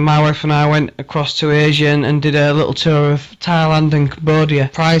 My wife and I went across to Asia and did a little tour of Thailand and Cambodia.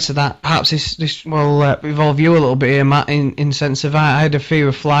 Prior to that, perhaps this will involve you a little bit here, Matt, in the sense of I had a fear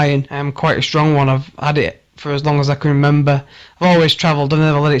of flying, quite a strong one. I've had it for as long as I can remember. I've always travelled. I've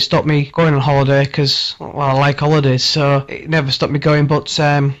never let it stop me going on holiday because, well, I like holidays, so it never stopped me going, but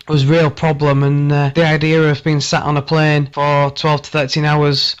it was a real problem, and the idea of being sat on a plane for 12 to 13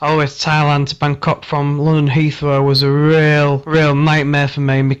 hours all the way to Thailand to Bangkok from London Heathrow was a real nightmare for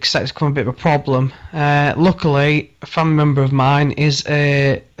me because that's become a bit of a problem. Luckily, a family member of mine is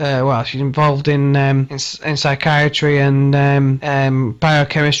she's involved in psychiatry and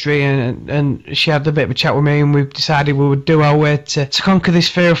biochemistry, and she had a bit of a chat with me, and we decided we would do our way to conquer this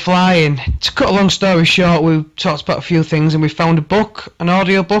fear of flying. To cut a long story short, we talked about a few things, and we found an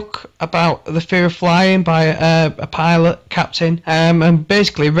audio book about the fear of flying by a pilot captain, and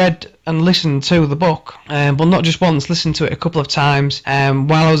basically read and listened to the book, but not just once, listened to it a couple of times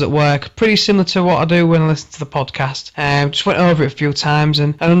while I was at work, pretty similar to what I do when I listen to the podcast. Just went over it a few times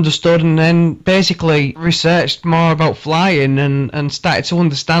and understood, and then basically researched more about flying and started to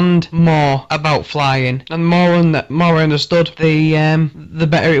understand more about flying. And the more I understood, the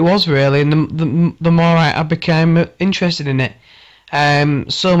better it was really, and the more I became interested in it.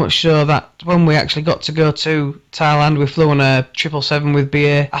 So much so that when we actually got to go to Thailand, we flew on a 777 with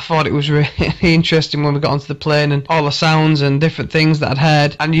BA. I thought it was really interesting when we got onto the plane, and all the sounds and different things that I'd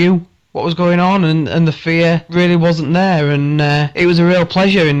heard. I knew what was going on, and the fear really wasn't there, and it was a real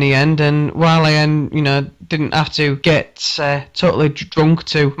pleasure in the end. And while I didn't have to get totally drunk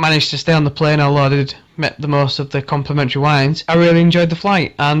to manage to stay on the plane, although I did met the most of the complimentary wines, I really enjoyed the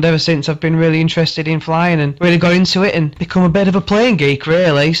flight, and ever since I've been really interested in flying and really got into it and become a bit of a plane geek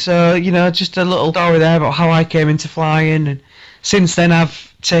really. So just a little story there about how I came into flying, and since then I've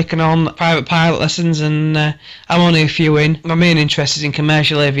taken on private pilot lessons, and I'm only a few in. My main interest is in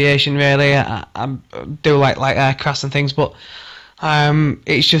commercial aviation really. I do like aircrafts and things, but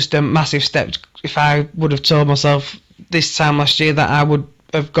it's just a massive step. If I would have told myself this time last year that I would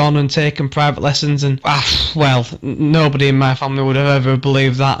have gone and taken private lessons, and nobody in my family would have ever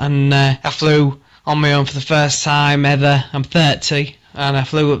believed that. And I flew on my own for the first time ever. I'm 30, and I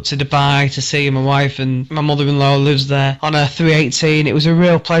flew up to Dubai to see my wife, and my mother-in-law lives there, on a 318. It was a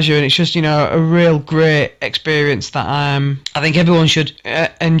real pleasure, and it's just a real great experience that I think everyone should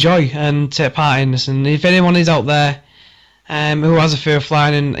enjoy and take part in this. And if anyone is out there who has a fear of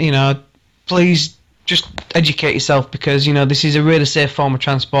flying, and please just educate yourself, because this is a really safe form of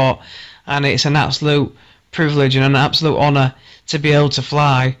transport, and it's an absolute privilege and an absolute honour to be able to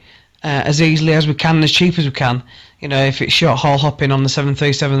fly as easily as we can, as cheap as we can, if it's short haul hopping on the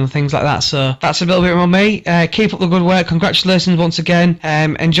 737 and things like that. So that's a little bit from me. Keep up the good work. Congratulations once again.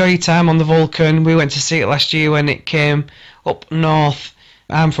 Enjoy your time on the Vulcan. We went to see it last year when it came up north.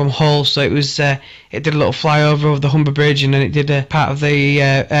 I'm from Hull, so it did a little flyover of the Humber Bridge, and then it did a part of the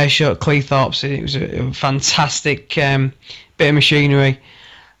air show at Cleethorpes. It was a fantastic bit of machinery,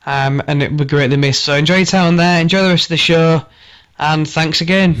 and it would greatly missed. So enjoy your time there, enjoy the rest of the show, and thanks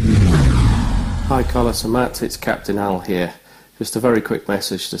again. Hi Carlos and Matt, it's Captain Al here. Just a very quick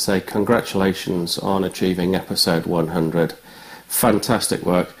message to say congratulations on achieving episode 100. Fantastic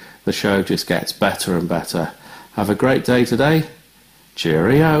work, the show just gets better and better. Have a great day today.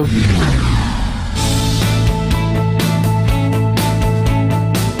 Cheerio.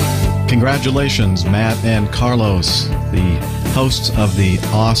 Congratulations, Matt and Carlos, the hosts of the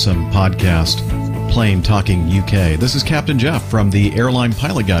awesome podcast Plane Talking UK. This is Captain Jeff from the Airline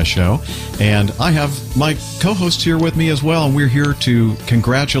Pilot Guy Show, and I have my co-host here with me as well, and we're here to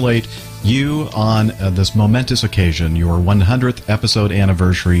congratulate you on this momentous occasion, your 100th episode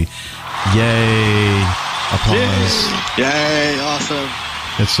anniversary. Yay! Applause. Yay! Awesome.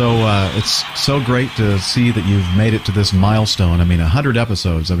 It's so great to see that you've made it to this milestone. I mean, 100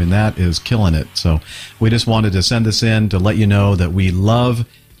 episodes. I mean, that is killing it. So we just wanted to send this in to let you know that we love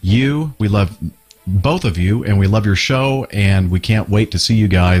you. We love both of you, and we love your show, and we can't wait to see you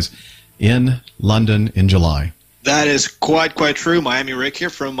guys in London in July. That is quite true. Miami Rick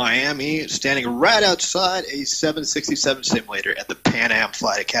here from Miami, standing right outside a 767 simulator at the Pan Am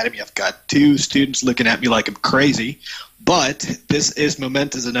Flight Academy. I've got 2 students looking at me like I'm crazy, but this is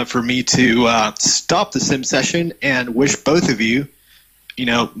momentous enough for me to stop the sim session and wish both of you,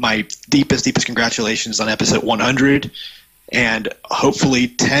 my deepest congratulations on episode 100, and hopefully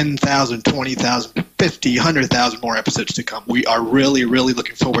 10,000, 20,000, 50, 100,000 more episodes to come. We are really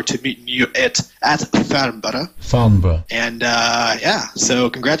looking forward to meeting you at Farnborough. And so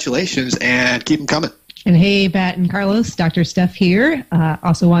congratulations and keep them coming. And hey, Matt and Carlos, Dr. Steph here.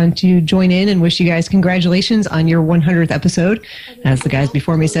 Also wanted to join in and wish you guys congratulations on your 100th episode. As the guys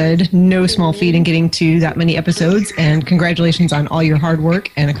before me said, no small feat in getting to that many episodes, and congratulations on all your hard work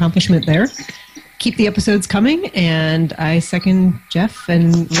and accomplishment there. Keep the episodes coming, and I second Jeff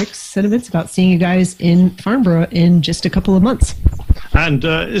and Rick's sentiments about seeing you guys in Farnborough in just a couple of months. And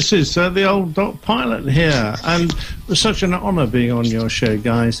this is the old pilot here, and it was such an honour being on your show,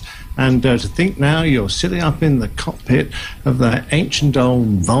 guys. And to think now you're sitting up in the cockpit of that ancient old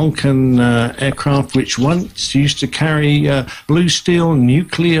Vulcan aircraft, which once used to carry blue steel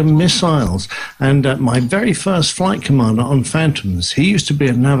nuclear missiles. And my very first flight commander on Phantoms, he used to be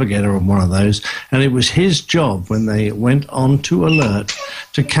a navigator on one of those, and it was his job when they went on to alert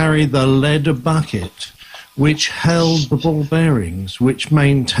to carry the lead bucket, which held the ball bearings, which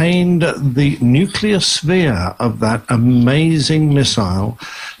maintained the nuclear sphere of that amazing missile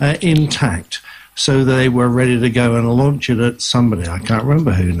intact. So they were ready to go and launch it at somebody. I can't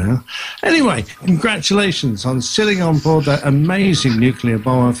remember who now. Anyway, congratulations on sitting on board that amazing nuclear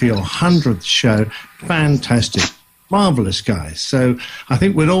bomber for your 100th show. Fantastic. Marvellous, guys. So I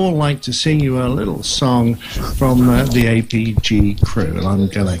think we'd all like to sing you a little song from the APG crew. And I'm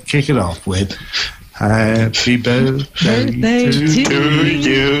going to kick it off with Happy birthday to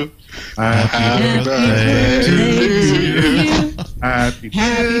you. Happy birthday to you. Happy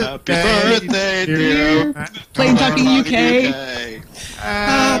birthday to you. Plane Talking UK.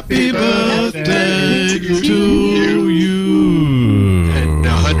 Happy birthday to you. And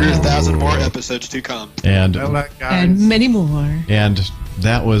 100,000 more episodes to come. And many more. And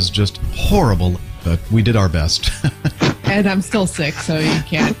that was just horrible, but we did our best. And I'm still sick, so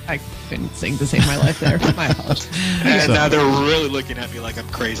I couldn't sing to save my life there. My apologies. And now they're really looking at me like I'm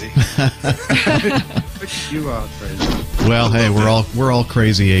crazy. You are crazy. Well, hey, we're all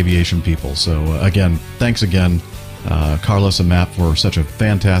crazy aviation people. So again, thanks again, Carlos and Matt, for such a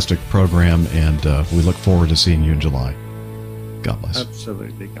fantastic program, and we look forward to seeing you in July. God bless.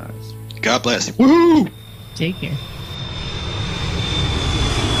 Absolutely, guys. God bless. Woo! Take care.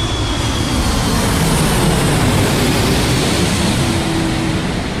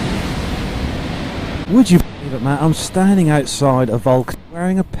 Would you believe it, Matt? I'm standing outside a Vulcan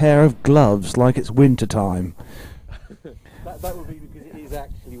wearing a pair of gloves like it's winter time. that would be because it is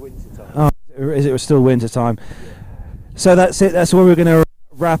actually winter time. Oh, is it still winter time? So that's it. That's where we're going to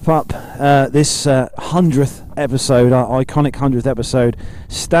wrap up this 100th episode, our iconic 100th episode.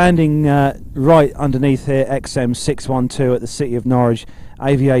 Standing right underneath here, XM612 at the City of Norwich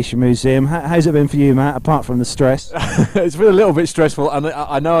Aviation Museum. How's it been for you, Matt, apart from the stress? It's been a little bit stressful, and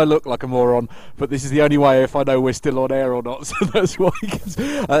I know I look like a moron, but this is the only way if I know we're still on air or not, so that's why.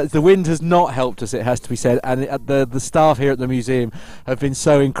 The wind has not helped us, it has to be said, and the staff here at the museum have been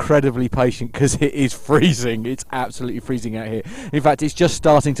so incredibly patient because it is freezing. It's absolutely freezing out here. In fact, it's just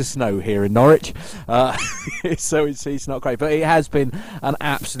starting to snow here in Norwich, so it's not great, but it has been an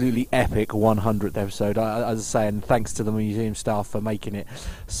absolutely epic 100th episode, as I say, and thanks to the museum staff for making it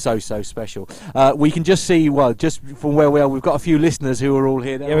so special. We can just see, well, just from where we are, we've got a few listeners who are all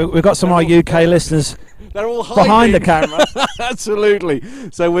here. Yeah, we've got some of our UK listeners. They're all behind the camera. Absolutely.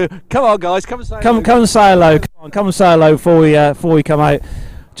 So come on, guys, come and say hello. Come and say hello. Come and say hello before we come out.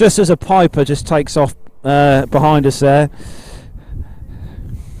 Just as a Piper just takes off behind us there.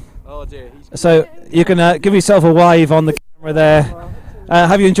 Oh dear. So you can give yourself a wave on the camera there.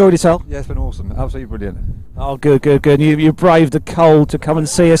 Have you enjoyed yourself? Yeah, it's been awesome. Absolutely brilliant. Oh, good. You braved the cold to come and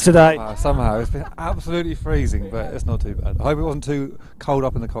see us today. Somehow it's been absolutely freezing, but it's not too bad. I hope it wasn't too cold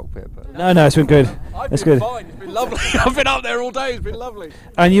up in the cockpit. But No, it's been good. It's been fine. It's been lovely. I've been up there all day. It's been lovely.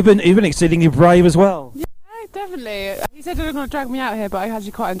 And you've been exceedingly brave as well. Yeah, definitely. He said he was going to drag me out here, but I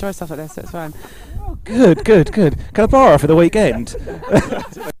actually quite enjoy stuff like this, so it's fine. Good. Can I borrow for the weekend?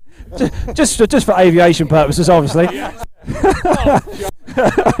 just for aviation purposes, obviously.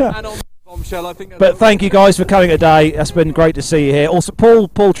 But thank you guys for coming today. It's been great to see you here. Also, Paul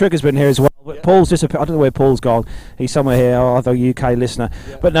Trigger's been here as well. But Paul's disappeared. I don't know where Paul's gone. He's somewhere here, either UK listener.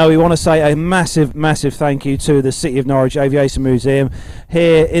 But no, we want to say a massive thank you to the City of Norwich Aviation Museum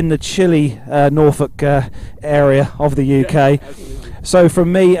here in the chilly Norfolk area of the UK. So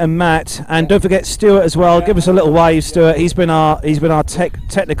from me and Matt, and don't forget Stuart as well. Give us a little wave, Stuart. He's been our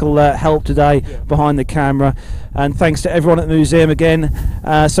technical help today behind the camera. And thanks to everyone at the museum again.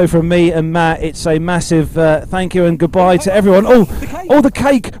 So from me and Matt, it's a massive thank you and goodbye to everyone. Oh, the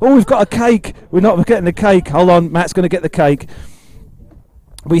cake! Oh, we've got a cake. We're not getting the cake. Hold on, Matt's going to get the cake.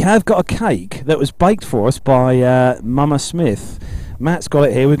 We have got a cake that was baked for us by Mama Smith. Matt's got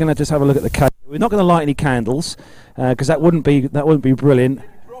it here. We're going to just have a look at the cake. We're not going to light any candles because that wouldn't be brilliant.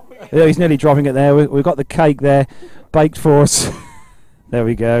 Yeah, he's nearly dropping it there. We've got the cake there baked for us. There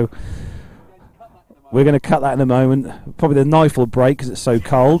we go. We're going to cut that in a moment. Probably the knife will break because it's so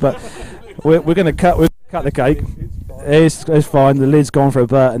cold, but we're going to cut the cake. It's fine. The lid's gone for a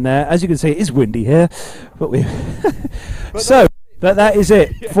burn there. As you can see, it is windy here, but we. So. But that is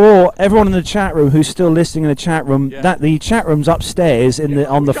it for everyone in the chat room who's still listening in the chat room. That the chat room's upstairs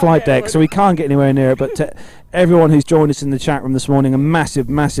on the flight deck, so we can't get anywhere near it. But to everyone who's joined us in the chat room this morning, a massive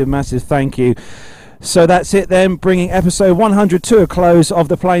thank you. So that's it then, bringing episode 100 to a close of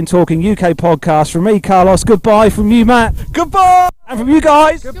the Plain Talking UK podcast. From me, Carlos, goodbye. From you, Matt, goodbye. And from you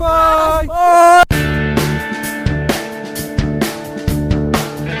guys, goodbye. Bye.